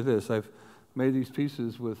will say this, I've made these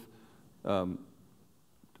pieces with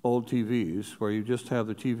old TVs where you just have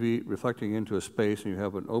the TV reflecting into a space and you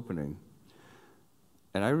have an opening.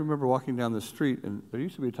 And I remember walking down the street, and there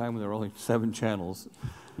used to be a time when there were only 7 channels.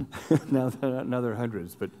 Now there are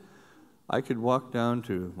hundreds. But I could walk down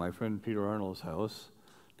to my friend Peter Arnold's house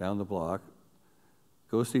down the block,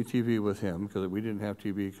 go see TV with him, because we didn't have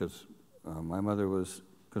TV because my mother was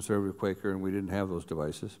conservative Quaker and we didn't have those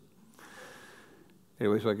devices.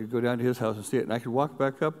 Anyway, so I could go down to his house and see it, and I could walk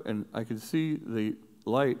back up and I could see the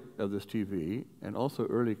light of this TV and also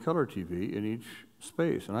early color TV in each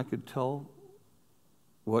space, and I could tell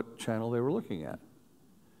what channel they were looking at.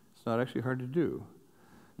 It's not actually hard to do.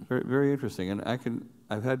 Very, very interesting. And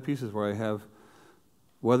I've had pieces where I have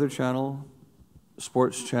Weather Channel,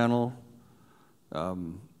 Sports Channel,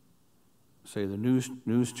 say the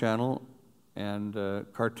news channel, and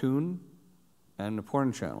cartoon, and the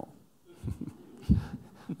porn channel.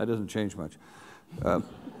 That doesn't change much.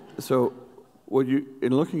 So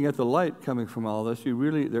in looking at the light coming from all this,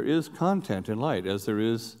 there is content in light, as there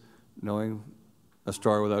is knowing a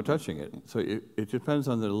star without touching it. So it depends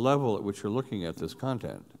on the level at which you're looking at this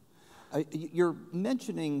content. You're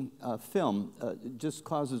mentioning film just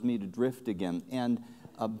causes me to drift again. And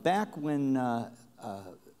back when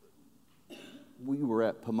we were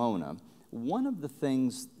at Pomona, one of the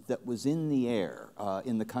things that was in the air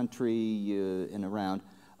in the country and around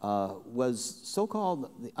was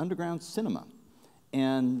so-called the underground cinema.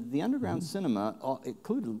 And the underground cinema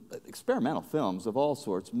included experimental films of all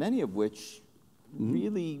sorts, many of which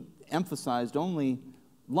really emphasized only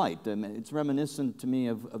light. I mean, it's reminiscent to me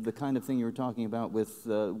of the kind of thing you were talking about with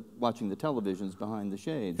watching the televisions behind the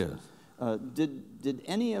shades. Yes. Did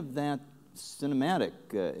any of that cinematic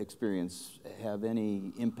experience have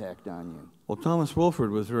any impact on you? Well, Thomas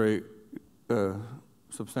Wilford was very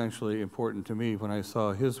substantially important to me when I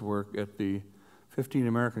saw his work at the 15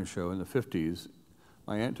 American show in the 50s.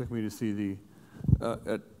 My aunt took me to see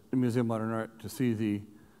at the Museum of Modern Art to see the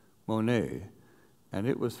Monet, and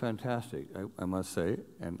it was fantastic, I must say.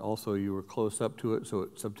 And also, you were close up to it, so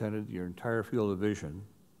it subtended your entire field of vision.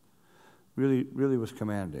 Really, really was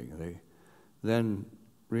commanding. They then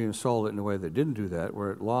reinstalled it in a way that didn't do that,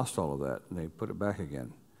 where it lost all of that, and they put it back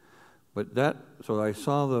again. But so I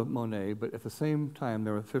saw the Monet, but at the same time,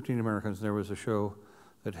 there were 15 Americans, and there was a show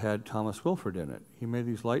that had Thomas Wilford in it. He made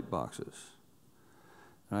these light boxes.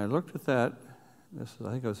 And I looked at that, I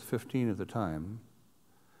think I was 15 at the time,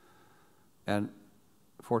 and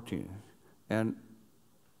 14, and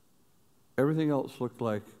everything else looked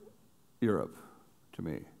like Europe to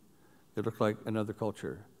me. It looked like another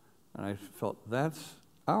culture. And I felt, that's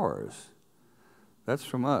ours. That's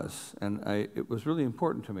from us. And it was really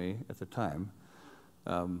important to me at the time.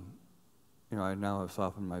 You know, I now have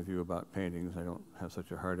softened my view about paintings. I don't have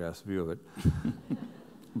such a hard-ass view of it.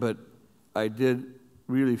 But I did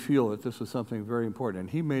really feel that this was something very important. And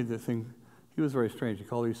he made the thing, he was very strange. He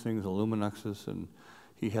called these things Illuminuxes, and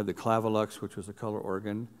he had the Clavilux, which was a color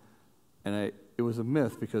organ. And it was a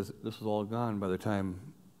myth because this was all gone by the time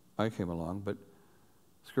I came along. But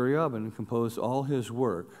Scriabin composed all his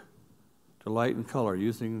work to light and color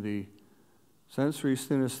using the sensory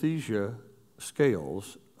synesthesia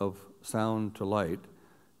scales of sound to light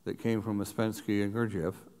that came from Ouspensky and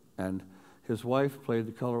Gurdjieff, and his wife played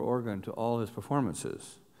the color organ to all his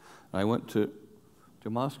performances. I went to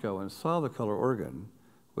Moscow and saw the color organ,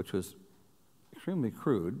 which was extremely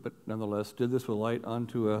crude, but nonetheless did this with light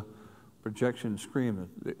onto a projection screen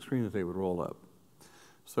that they would roll up.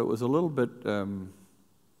 So it was a little bit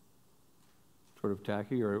sort of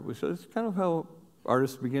tacky, or it's kind of how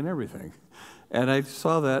artists begin everything. And I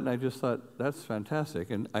saw that, and I just thought, that's fantastic.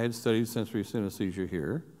 And I had studied sensory synesthesia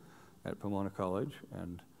here at Pomona College,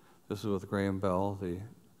 and this is with Graham Bell,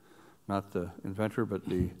 not the inventor, but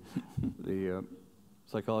the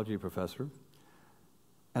psychology professor.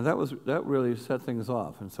 And that really set things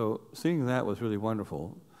off. And so seeing that was really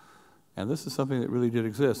wonderful. And this is something that really did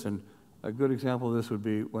exist. And a good example of this would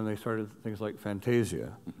be when they started things like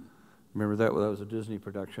Fantasia. Remember that was a Disney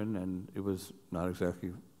production, and it was not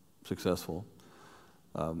exactly successful.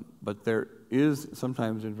 But there is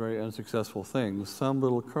sometimes in very unsuccessful things some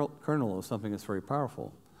little kernel of something that's very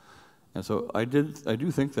powerful. And so I do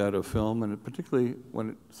think that of film, and particularly when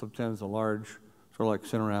it subtends a large, sort of like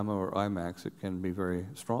Cinerama or IMAX, it can be very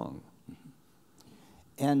strong.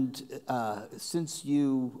 And since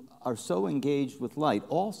you are so engaged with light,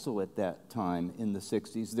 also at that time in the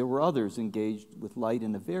 60s, there were others engaged with light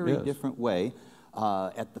in a very different way.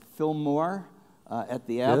 At the Fillmore, at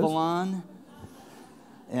the Avalon.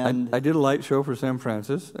 And I did a light show for Sam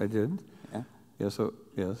Francis, I did. Yeah? Yes,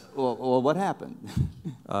 yes. Well, what happened?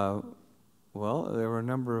 Well, there were a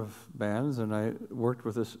number of bands, and I worked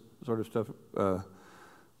with this sort of stuff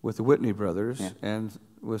with the Whitney brothers and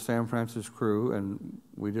with Sam Francis' crew, and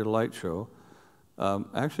we did a light show.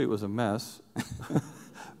 Actually, it was a mess,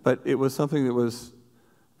 but it was something that was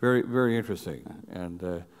very, very interesting.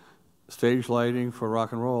 And stage lighting for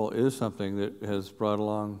rock and roll is something that has brought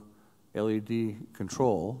along LED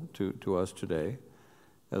control to us today,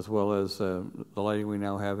 as well as the lighting we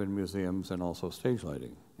now have in museums and also stage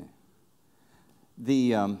lighting.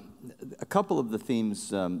 A couple of the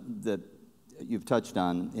themes that you've touched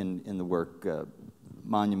on in the work,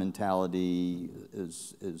 monumentality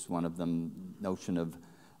is one of them, notion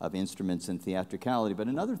of instruments and theatricality. But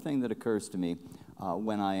another thing that occurs to me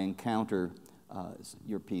when I encounter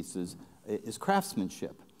your pieces is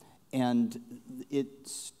craftsmanship. And it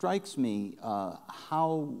strikes me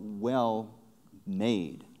how well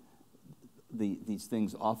made these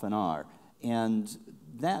things often are. And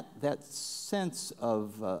that sense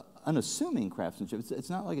of unassuming craftsmanship. It's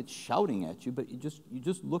not like it's shouting at you, but you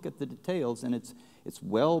just look at the details, and it's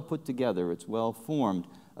well put together. It's well formed.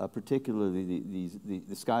 Particularly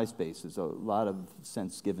the sky spaces. A lot of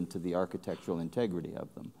sense given to the architectural integrity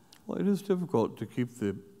of them. Well, it is difficult to keep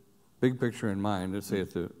the big picture in mind. Let's say at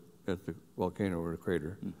the volcano or the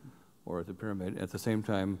crater, or at the pyramid. At the same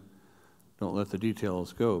time, don't let the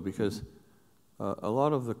details go, because a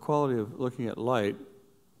lot of the quality of looking at light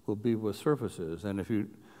will be with surfaces. And if you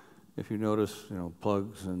notice,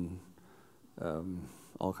 plugs and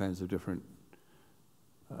all kinds of different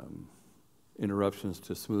interruptions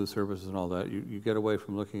to smooth surfaces and all that, you get away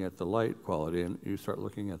from looking at the light quality and you start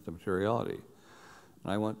looking at the materiality.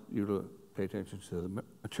 And I want you to pay attention to the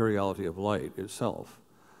materiality of light itself.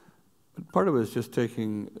 But part of it is just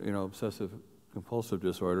taking, obsessive compulsive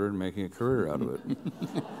disorder and making a career out of it.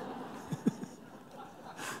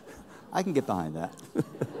 I can get behind that.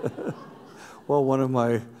 Well, one of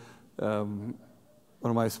my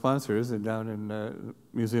sponsors down in the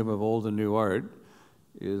Museum of Old and New Art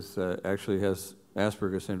actually has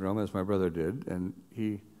Asperger's syndrome, as my brother did, and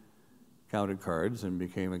he counted cards and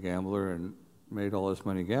became a gambler and made all his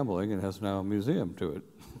money gambling and has now a museum to it.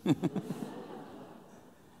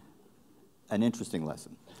 An interesting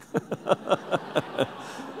lesson.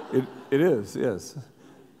 It is, yes.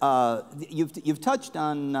 You've touched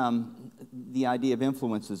on the idea of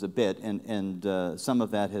influences a bit, and some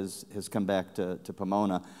of that has come back to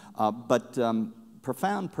Pomona, but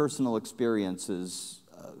profound personal experiences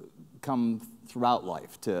come throughout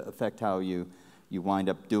life to affect how you wind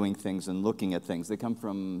up doing things and looking at things. They come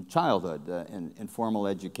from childhood and formal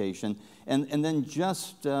education, and then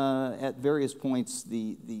just at various points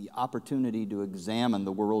the opportunity to examine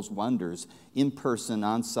the world's wonders in person,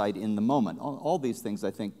 on site, in the moment. All these things, I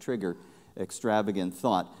think, trigger extravagant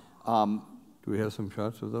thought. Do we have some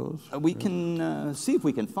shots of those? We can see if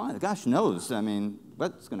we can find. Gosh knows. I mean,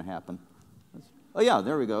 what's going to happen? Oh yeah,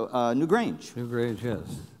 there we go. New Grange. New Grange, yes.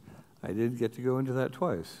 I did get to go into that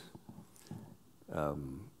twice.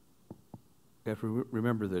 You have to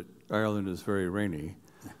remember that Ireland is very rainy,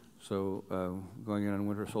 so going in on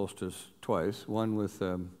winter solstice twice, one with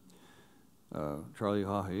Charlie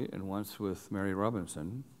Haughey and once with Mary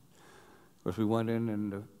Robinson. Of course, we went in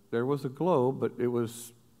and there was a glow, but it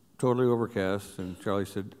was totally overcast, and Charlie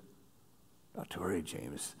said, "Not to worry,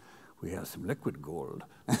 James, we have some liquid gold."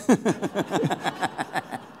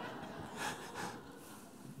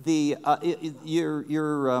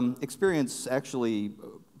 Your experience actually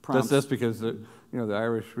prompts... That's because the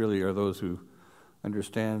Irish really are those who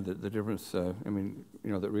understand that the difference, that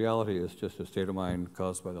reality is just a state of mind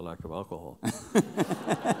caused by the lack of alcohol.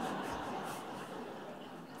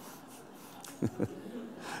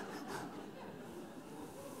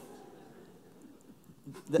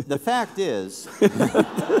 The fact is,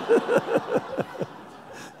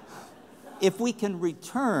 if we can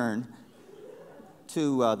return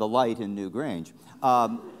to the light in New Grange.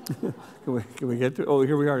 Can we get to? Oh,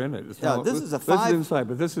 here we are in it. This is This is inside,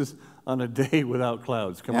 but this is on a day without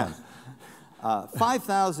clouds. Come on.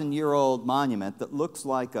 5,000-year-old monument that looks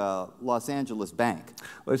like a Los Angeles bank.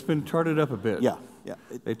 Well, it's been charted up a bit. Yeah.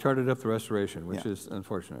 They charted up the restoration, which is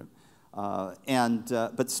unfortunate.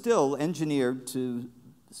 But still engineered to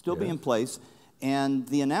still be in place. And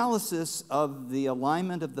the analysis of the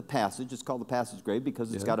alignment of the passage, it's called the passage grade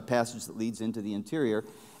because it's got a passage that leads into the interior.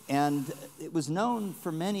 And it was known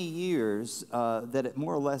for many years that it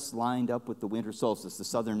more or less lined up with the winter solstice, the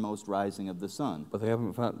southernmost rising of the sun. But they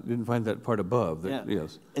didn't find that part above.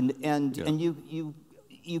 Yes. And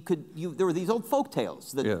there were these old folk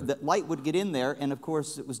tales that light would get in there, and of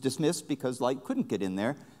course it was dismissed because light couldn't get in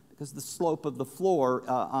there, because the slope of the floor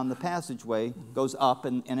on the passageway goes up,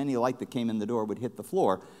 and any light that came in the door would hit the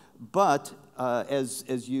floor. But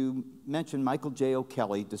as you mentioned, Michael J.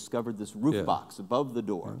 O'Kelly discovered this roof box above the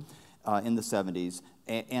door in the 70s,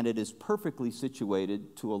 and it is perfectly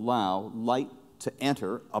situated to allow light to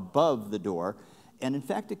enter above the door. And in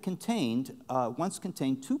fact, it once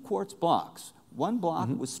contained 2 quartz blocks. One block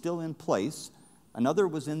was still in place, another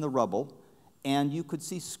was in the rubble, and you could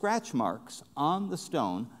see scratch marks on the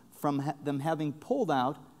stone from them having pulled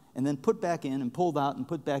out and then put back in and pulled out and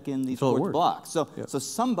put back in these quartz blocks. So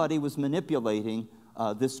somebody was manipulating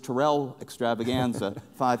this Turrell extravaganza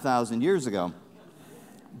 5,000 years ago,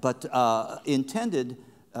 but intended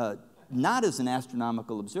not as an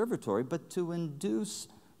astronomical observatory, but to induce,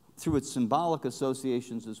 through its symbolic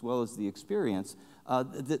associations as well as the experience,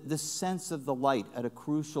 the sense of the light at a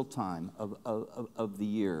crucial time of the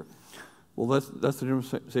year. Well, that's the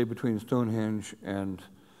difference, say, between Stonehenge and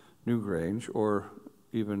New Grange, or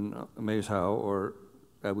even Maze Howe or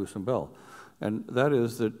Abu Simbel. And that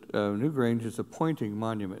is that Newgrange is a pointing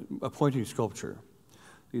monument, a pointing sculpture.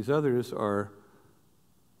 These others are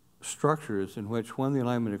structures in which, when the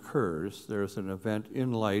alignment occurs, there's an event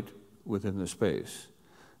in light within the space.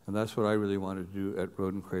 And that's what I really wanted to do at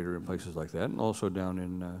Rodin Crater and places like that, and also down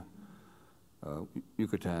in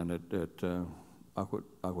Yucatan at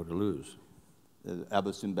Agua de Luz.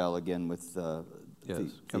 Abu Simbel again with yes,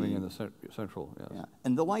 coming in the central, yes. Yeah.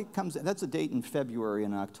 And the light comes, that's a date in February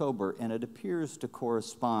and October, and it appears to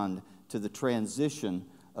correspond to the transition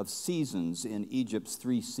of seasons in Egypt's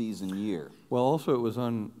 3-season year. Well, also it was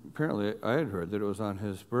on, apparently I had heard that it was on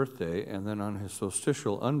his birthday, and then on his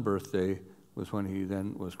solstitial unbirthday was when he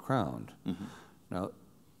then was crowned. Mm-hmm. Now,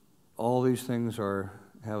 all these things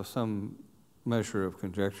have some measure of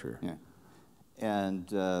conjecture. Yeah.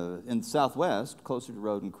 And in the southwest, closer to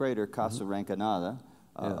Rodin Crater, Casa Rancanada,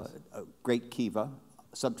 yes. a great kiva,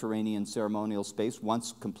 subterranean ceremonial space,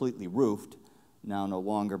 once completely roofed, now no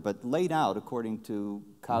longer, but laid out according to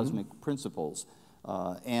cosmic principles,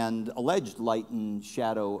 and alleged light and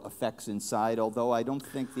shadow effects inside, although I don't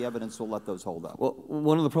think the evidence will let those hold up. Well,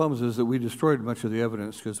 one of the problems is that we destroyed much of the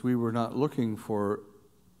evidence because we were not looking for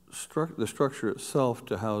the structure itself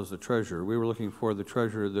to house the treasure. We were looking for the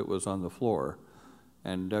treasure that was on the floor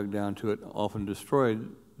and dug down to it, often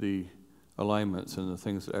destroyed the alignments and the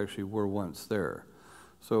things that actually were once there.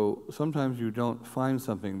 So sometimes you don't find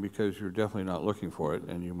something because you're definitely not looking for it,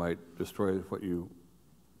 and you might destroy what you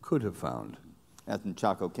could have found. That's in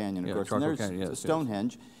Chaco Canyon, of Yeah, course. Chaco And there's Canyon, yes,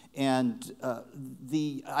 Stonehenge. And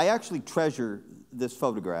I actually treasure this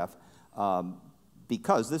photograph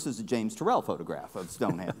because this is a James Turrell photograph of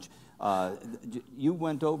Stonehenge. You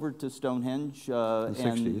went over to Stonehenge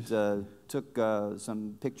and took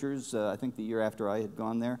some pictures, I think the year after I had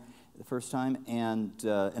gone there the first time, and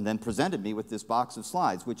then presented me with this box of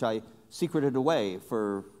slides, which I secreted away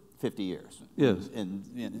for 50 years. Yes.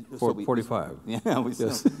 And so 45. Yeah, we still,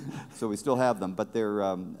 yes. So we still have them, but they're...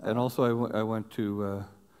 and also I went to,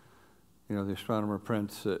 the astronomer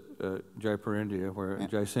prince at Jaipur, India, where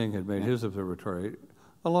Jai Singh had made his observatory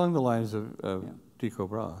along the lines of Tycho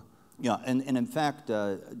Brahe. Yeah, and in fact,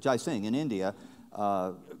 Jai Singh in India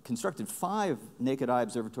constructed 5 naked eye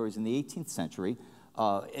observatories in the 18th century,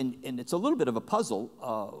 and it's a little bit of a puzzle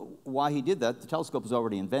why he did that. The telescope was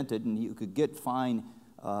already invented, and you could get fine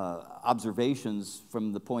observations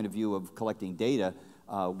from the point of view of collecting data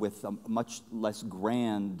with much less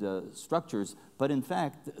grand structures. But in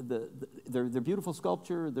fact, they're beautiful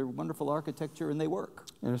sculpture, they're wonderful architecture, and they work.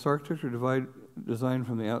 And it's architecture designed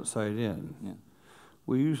from the outside in. Yeah.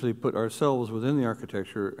 We usually put ourselves within the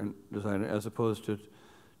architecture and design it, as opposed to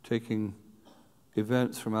taking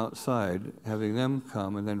events from outside, having them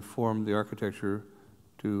come and then form the architecture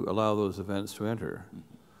to allow those events to enter,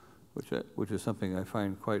 which is something I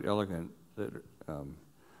find quite elegant. That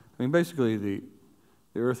basically the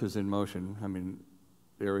Earth is in motion.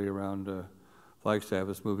 The area around Flagstaff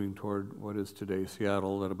is moving toward what is today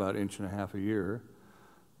Seattle at about 1.5 inches a year.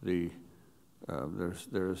 There's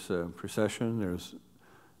precession. There's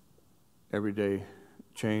everyday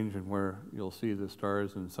change in where you'll see the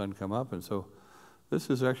stars and sun come up, and so this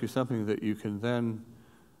is actually something that you can then,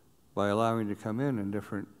 by allowing to come in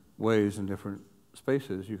different ways in different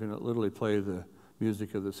spaces, you can literally play the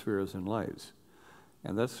music of the spheres and lights,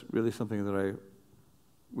 and that's really something that I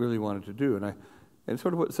really wanted to do, and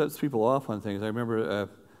sort of what sets people off on things. I remember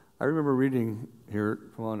reading here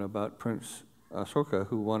at Pomona about Prince Ashoka,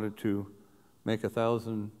 who wanted to make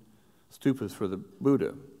 1,000 stupas for the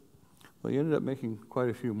Buddha. Well, he ended up making quite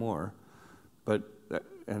a few more,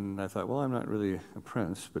 and I thought, well, I'm not really a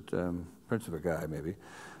prince, but prince of a guy maybe,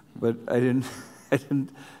 but I didn't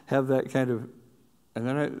have that kind of. And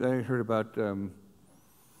then I heard about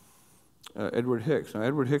Edward Hicks. Now,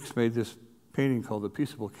 Edward Hicks made this painting called The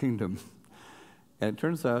Peaceable Kingdom, and it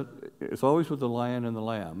turns out it's always with the lion and the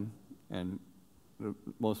lamb, and the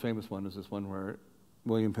most famous one is this one where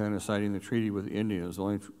William Penn is signing the treaty with the Indians, the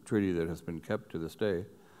only treaty that has been kept to this day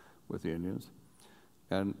with the Indians.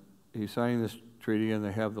 And he's signing this treaty, and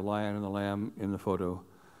they have the lion and the lamb in the photo.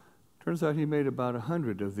 Turns out he made about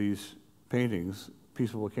 100 of these paintings,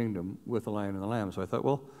 Peaceable Kingdom, with the lion and the lamb. So I thought,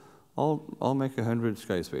 well, I'll make 100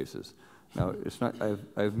 sky spaces. Now, it's not.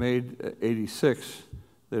 I've made 86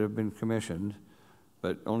 that have been commissioned,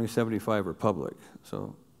 but only 75 are public.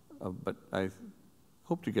 So, but I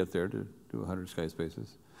hope to get there to do 100 sky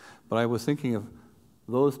spaces. But I was thinking of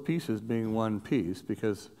those pieces being one piece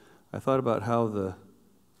because I thought about how the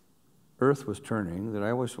Earth was turning, that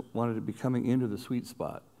I always wanted to be coming into the sweet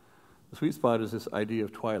spot. The sweet spot is this idea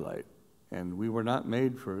of twilight, and we were not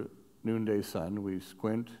made for noonday sun. We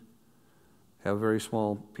squint have very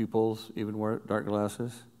small pupils, even wear dark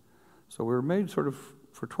glasses. So we were made sort of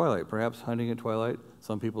for twilight, perhaps hunting at twilight.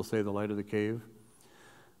 Some people say the light of the cave,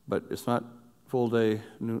 but it's not full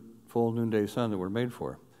noonday sun that we're made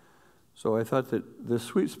for. So I thought that this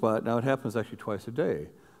sweet spot, now it happens actually twice a day.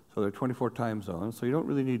 So there are 24 time zones, so you don't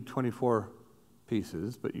really need 24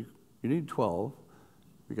 pieces, but you need 12,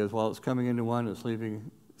 because while it's coming into one, it's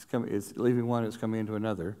leaving one, it's coming into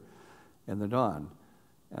another, and the dawn.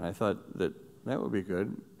 And I thought that would be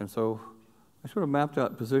good. And so I sort of mapped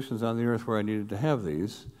out positions on the Earth where I needed to have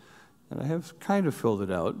these, and I have kind of filled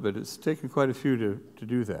it out, but it's taken quite a few to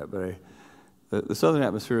do that. But the southern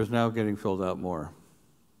atmosphere is now getting filled out more.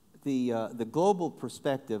 The global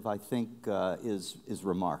perspective, I think, is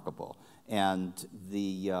remarkable, and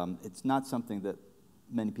it's not something that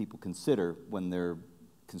many people consider when they're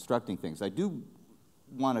constructing things. I do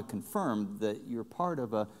want to confirm that you're part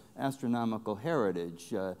of an astronomical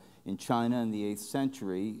heritage. In China in the 8th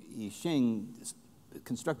century, I Ching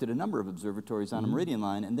constructed a number of observatories on a meridian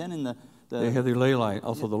line, and then in they have the ley line,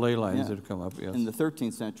 also the ley lines that have come up. Yes. In the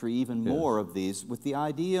 13th century, even more of these, with the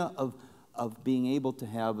idea of being able to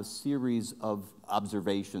have a series of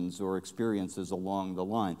observations or experiences along the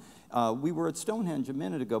line. We were at Stonehenge a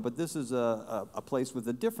minute ago, but this is a place with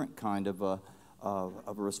a different kind of a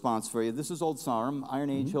response for you. This is Old Sarum,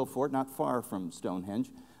 Iron Age hill fort, not far from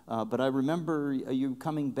Stonehenge. But I remember you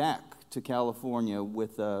coming back to California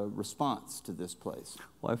with a response to this place.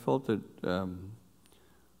 Well, I felt that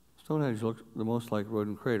Stonehenge looked the most like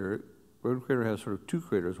Roden Crater. Roden Crater has sort of two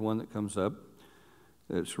craters, one that comes up,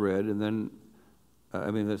 it's red, and then,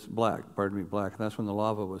 it's black, black, and that's when the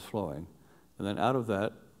lava was flowing. And then out of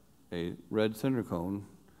that, a red cinder cone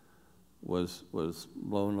was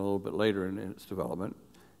blown a little bit later in its development.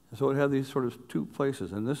 And so it had these sort of two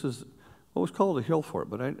places, and this is what was called a hill fort,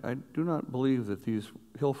 but I do not believe that these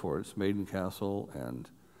hill forts, Maiden Castle and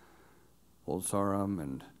Old Sarum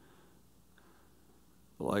and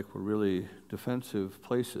the like, were really defensive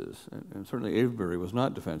places, and certainly Avebury was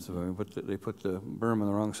not defensive. They put the berm on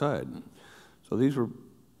the wrong side. So these were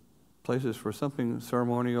places for something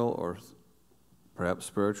ceremonial or perhaps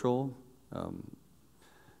spiritual,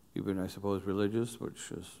 even I suppose religious,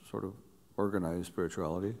 which is sort of organized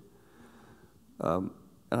spirituality. And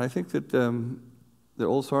I think that the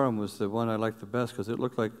Old Sarum was the one I liked the best because it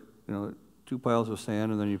looked like two piles of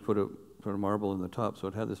sand, and then you put a marble in the top, so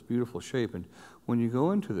it had this beautiful shape. And when you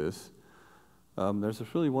go into this, there's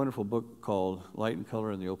this really wonderful book called Light and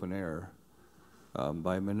Color in the Open Air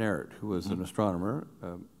by Menert, who was an astronomer,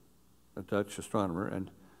 a Dutch astronomer,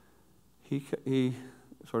 and he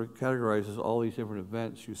sort of categorizes all these different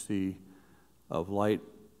events you see of light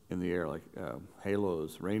in the air, like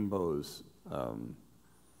halos, rainbows,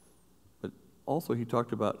 but also he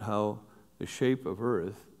talked about how the shape of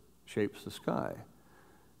Earth shapes the sky.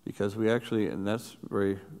 Because we actually, and that's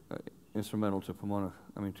very instrumental to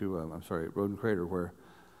Roden Crater, where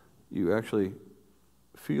you actually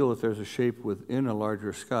feel that there's a shape within a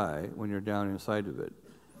larger sky when you're down inside of it,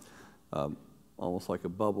 almost like a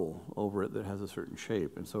bubble over it that has a certain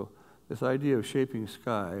shape. And so this idea of shaping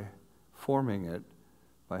sky, forming it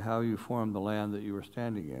by how you form the land that you were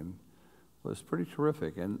standing in, was pretty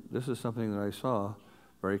terrific. And this is something that I saw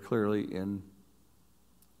very clearly in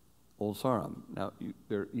Old Sarum. Now,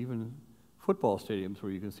 there are even football stadiums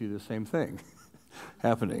where you can see the same thing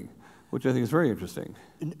happening, which I think is very interesting.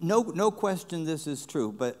 No question this is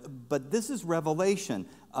true, but this is revelation.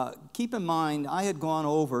 Keep in mind, I had gone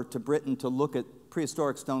over to Britain to look at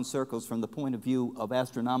prehistoric stone circles from the point of view of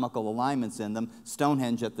astronomical alignments in them,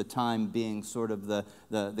 Stonehenge at the time being sort of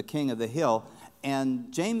the king of the hill.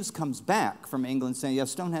 And James comes back from England saying, yes,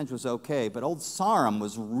 Stonehenge was okay, but Old Sarum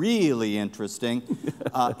was really interesting.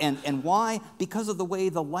 And why? Because of the way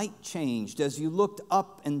the light changed as you looked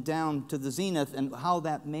up and down to the zenith and how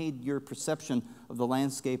that made your perception of the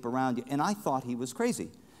landscape around you. And I thought he was crazy.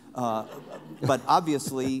 But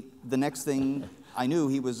obviously, the next thing I knew,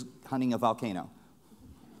 he was hunting a volcano.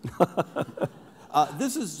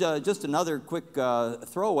 This is just another quick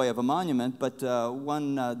throwaway of a monument, but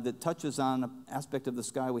one that touches on an aspect of the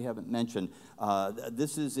sky we haven't mentioned.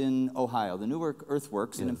 This is in Ohio, the Newark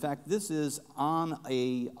Earthworks, and in fact, this is on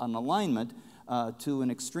an alignment to an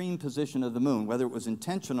extreme position of the moon, whether it was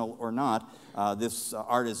intentional or not. This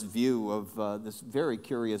artist's view of this very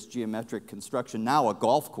curious geometric construction, now a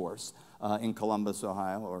golf course, in Columbus,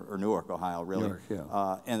 Ohio, or Newark, Ohio, really. Newark,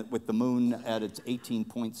 yeah. And with the moon at its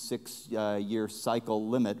 18.6 year cycle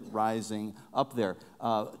limit rising up there.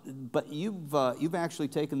 But you've actually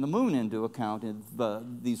taken the moon into account in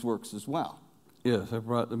these works as well. Yes, I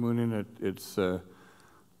brought the moon in at its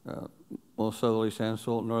most southerly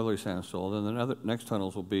sandstone, northerly sandstone. Then the next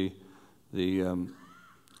tunnels will be the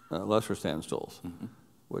lesser sandstones,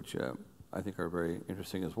 which I think are very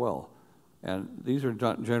interesting as well. And these are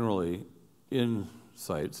done generally in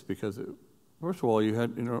sites because, first of all, you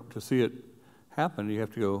had, to see it happen, you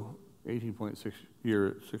have to go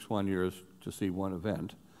 18.61 years to see one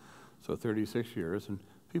event, so 36 years, and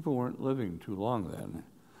people weren't living too long then.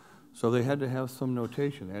 So they had to have some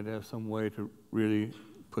notation, they had to have some way to really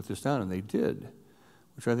put this down, and they did,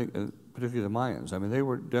 which I think, particularly the Mayans, I mean, they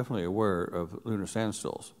were definitely aware of lunar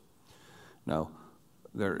standstills. Now,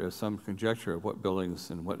 there is some conjecture of what buildings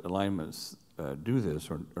and what alignments do this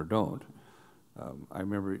or don't. I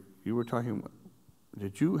remember you were talking,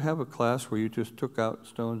 did you have a class where you just took out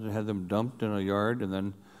stones and had them dumped in a yard,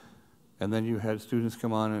 and then you had students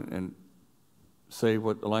come on and say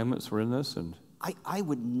what alignments were in this? And I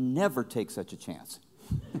would never take such a chance.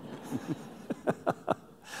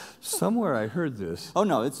 Somewhere I heard this. Oh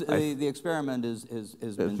no, the experiment has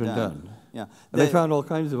been done. Yeah, they found all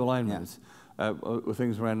kinds of alignments with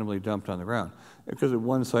things randomly dumped on the ground, because at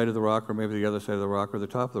one side of the rock, or maybe the other side of the rock, or the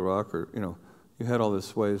top of the rock, or you had all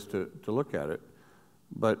these ways to look at it.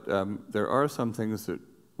 But there are some things that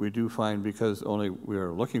we do find because only we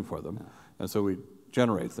are looking for them, and so we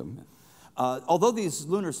generate them. Although these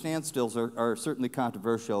lunar standstills are certainly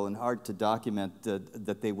controversial and hard to document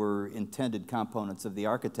that they were intended components of the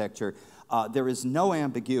architecture, there is no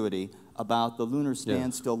ambiguity about the lunar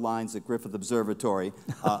standstill lines at Griffith Observatory,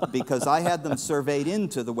 because I had them surveyed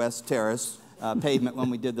into the West Terrace pavement when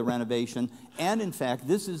we did the renovation. And in fact,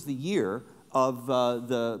 this is the year of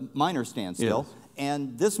the minor standstill. Yes.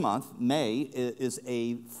 And this month, May, is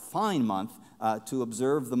a fine month to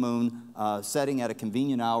observe the moon setting at a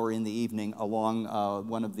convenient hour in the evening along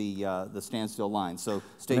one of the standstill lines. So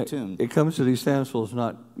stay tuned. It comes to these standstills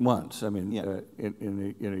not once. I mean,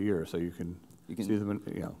 in a year, so you can see them.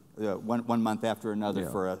 One month after another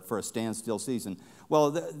for a standstill season.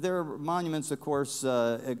 Well, there are monuments, of course,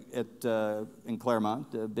 in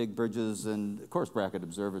Claremont, big bridges, and of course Brackett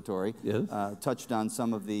Observatory. Yes. Touched on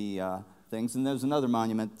some of the things, and there's another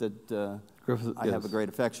monument that I have a great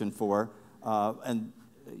affection for. And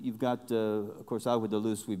you've got, of course, out with the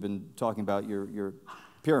loose, we've been talking about your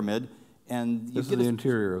pyramid. And this is the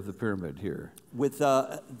interior of the pyramid here. With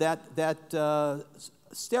that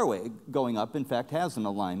stairway going up, in fact, has an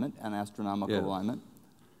alignment, an astronomical alignment.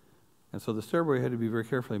 And so the stairway had to be very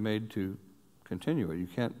carefully made to continue it. You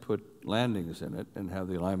can't put landings in it and have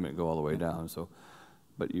the alignment go all the way down. So,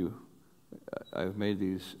 but I've made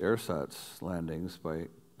these ersatz landings by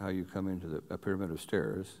how you come into a pyramid of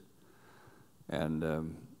stairs. And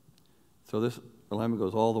so this alignment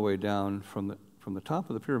goes all the way down from the top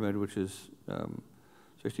of the pyramid, which is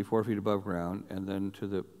 64 feet above ground, and then to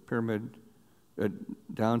the pyramid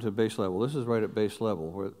down to base level. This is right at base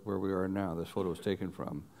level where we are now. This photo was taken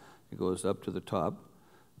from. It goes up to the top,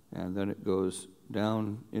 and then it goes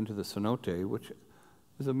down into the cenote, which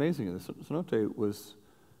is amazing. The cenote was,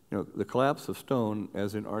 the collapse of stone,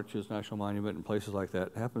 as in Arches National Monument and places like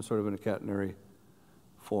that, happens sort of in a catenary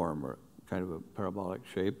form, or kind of a parabolic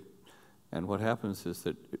shape. And what happens is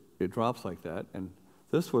that it drops like that. And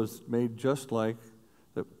this was made just like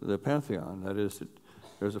the Pantheon. That is,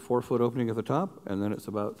 there's a 4-foot opening at the top, and then it's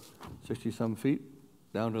about 60-some feet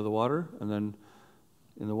down to the water. And then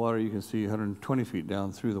in the water, you can see 120 feet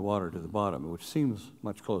down through the water to the bottom, which seems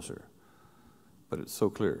much closer. But it's so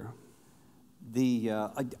clear.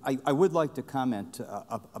 I would like to comment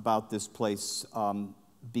about this place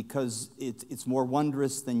because it's more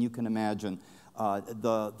wondrous than you can imagine.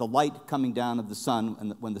 The light coming down of the sun,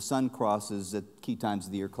 and when the sun crosses at key times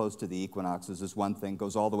of the year close to the equinoxes, is one thing,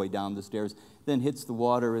 goes all the way down the stairs, then hits the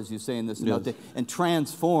water, as you say in this note, and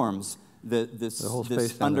transforms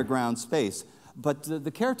this underground space. But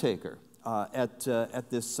the caretaker at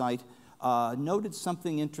this site noted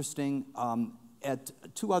something interesting at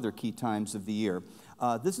 2 other key times of the year.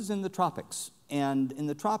 This is in the tropics, and in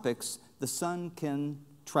the tropics, the sun can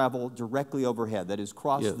travel directly overhead, that is,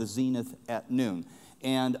 cross the zenith at noon.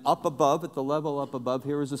 And up above, at the level up above,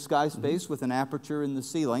 here is a sky space with an aperture in the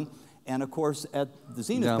ceiling, and of course, at the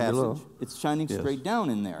zenith passage, it's shining straight down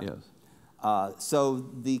in there. Yes. So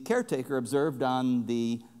the caretaker observed on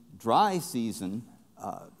the dry season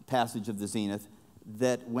passage of the zenith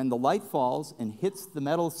that when the light falls and hits the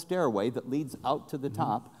metal stairway that leads out to the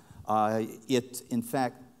top, it in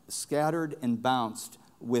fact scattered and bounced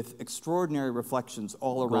with extraordinary reflections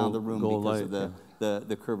all around the room because of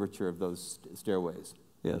the curvature of those stairways.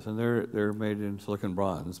 Yes, and they're made in silicon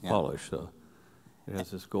bronze, polished, so it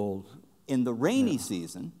has this gold. In the rainy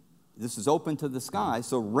season, this is open to the sky,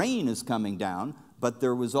 so rain is coming down, but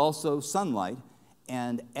there was also sunlight,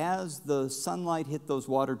 and as the sunlight hit those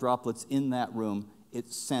water droplets in that room,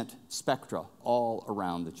 it sent spectra all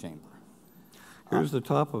around the chamber. Here's the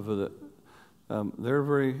top of it. They're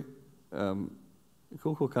very,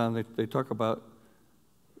 Kukulkan, they talk about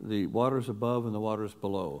the waters above and the waters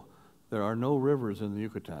below. There are no rivers in the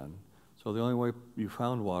Yucatan, so the only way you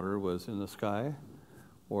found water was in the sky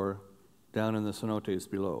or down in the cenotes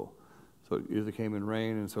below. So it either came in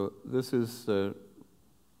rain, and so this is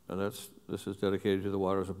dedicated to the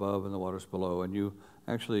waters above and the waters below, and you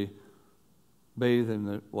actually bathe in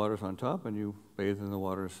the waters on top, and you bathe in the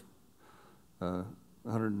waters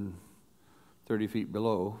 130 feet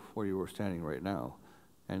below where you were standing right now.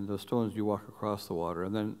 And those stones, you walk across the water,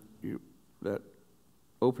 and then that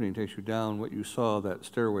opening takes you down. What you saw, that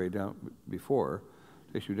stairway down before,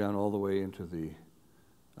 takes you down all the way into the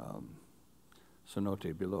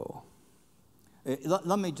cenote below.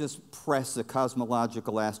 Let me just press a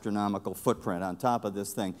cosmological astronomical footprint on top of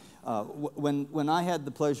this thing. When I had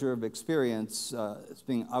the pleasure of experience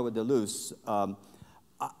being Agua de Luz,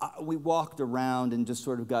 we walked around and just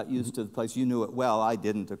sort of got used to the place. You knew it well. I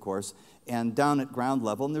didn't, of course. And down at ground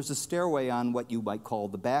level, and there's a stairway on what you might call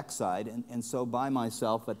the backside. And so by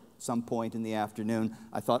myself at some point in the afternoon,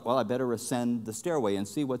 I thought, well, I better ascend the stairway and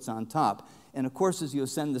see what's on top. And of course, as you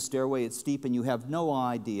ascend the stairway, it's steep, and you have no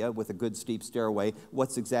idea, with a good steep stairway,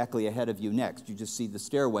 what's exactly ahead of you next. You just see the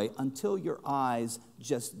stairway until your eyes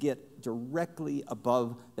just get directly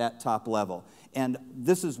above that top level. And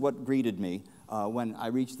this is what greeted me when I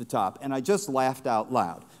reached the top. And I just laughed out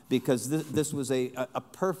loud, because this was a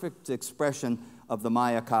perfect expression of the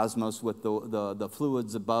Maya cosmos, with the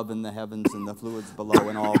fluids above in the heavens and the fluids below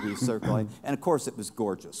and all recirculating. And of course, it was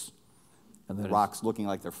gorgeous. And the rocks looking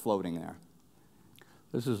like they're floating there.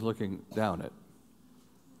 This is looking down it.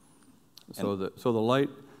 So the light,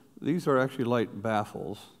 these are actually light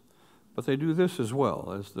baffles, but they do this as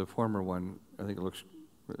well as the former one. I think it looks,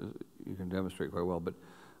 you can demonstrate quite well, but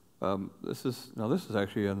this is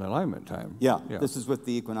actually an alignment time. Yeah, this is with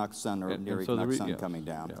the equinox sun, or near equinox sun coming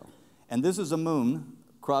down. Yeah. And this is a moon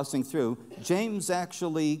crossing through. James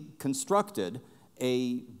actually constructed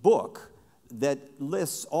a book that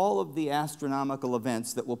lists all of the astronomical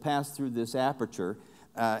events that will pass through this aperture.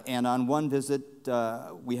 And on one visit,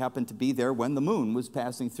 we happened to be there when the moon was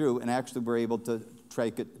passing through, and actually were able to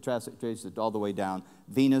trace it all the way down.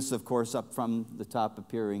 Venus, of course, up from the top,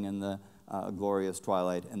 appearing in the glorious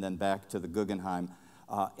twilight, and then back to the Guggenheim.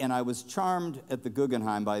 And I was charmed at the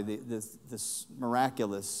Guggenheim by this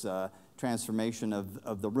miraculous transformation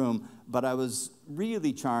of the room, but I was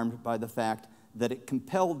really charmed by the fact that it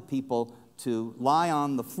compelled people to lie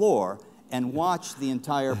on the floor and watch the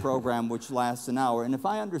entire program, which lasts an hour. And if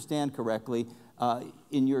I understand correctly,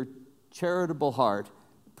 in your charitable heart,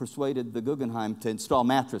 persuaded the Guggenheim to install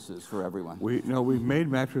mattresses for everyone. We've made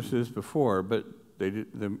mattresses before, but the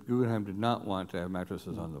Guggenheim did not want to have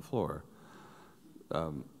mattresses on the floor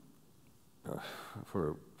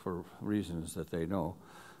for reasons that they know.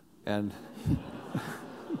 And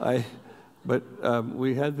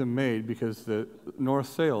we had them made because the North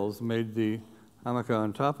Sails made the hammock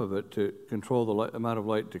on top of it to control the amount of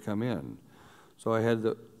light to come in. So I had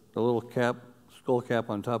the little skull cap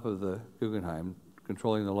on top of the Guggenheim,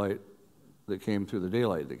 controlling the light that came through, the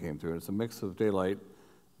daylight that came through. It's a mix of daylight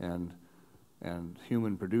and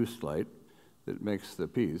human-produced light that makes the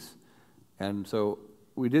piece. And so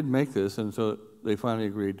we did make this, and so they finally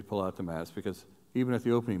agreed to pull out the mats, because even at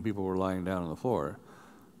the opening, people were lying down on the floor,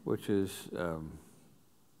 which is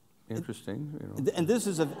interesting. And this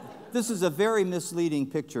is a very misleading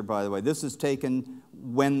picture, by the way. This is taken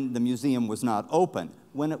when the museum was not open.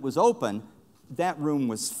 When it was open, that room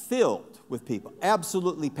was filled with people,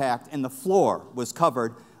 absolutely packed, and the floor was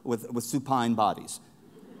covered with supine bodies.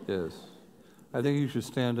 Yes. I think you should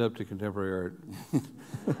stand up to contemporary art.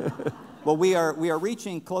 Well, we are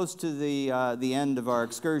reaching close to the end of our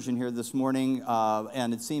excursion here this morning,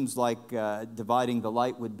 and it seems like dividing the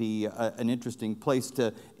light would be an interesting place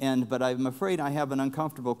to end, but I'm afraid I have an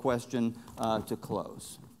uncomfortable question to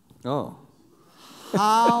close. Oh.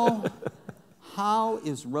 How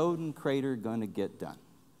is Roden Crater going to get done?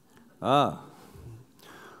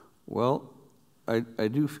 Well, I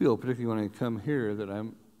do feel, particularly when I come here, that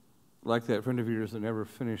I'm like that friend of yours that never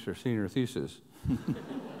finished their senior thesis.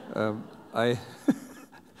 I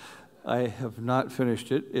have not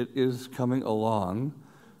finished it. It is coming along.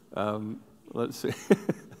 Let's see.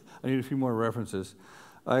 I need a few more references.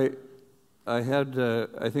 I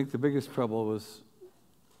think the biggest trouble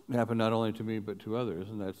happened not only to me but to others,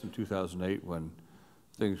 and that's in 2008 when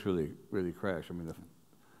things really crashed. I mean,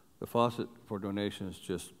 the faucet for donations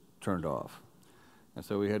just turned off, And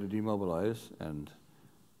so we had to demobilize and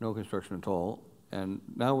no construction at all. And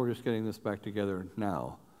now we're just getting this back together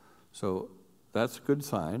now. So that's a good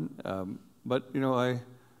sign. But, you know, I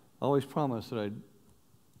always promised that I'd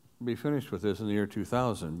be finished with this in the year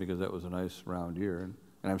 2000 because that was a nice round year, and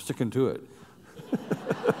I'm sticking to it.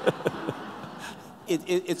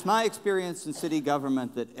 It's my experience in city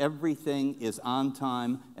government that everything is on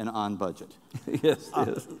time and on budget. Yes,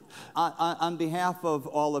 yes. On behalf of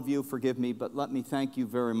all of you, forgive me, but let me thank you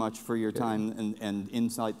very much for your time and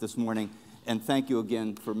insight this morning, and thank you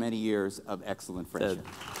again for many years of excellent friendship.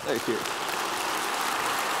 Thank you.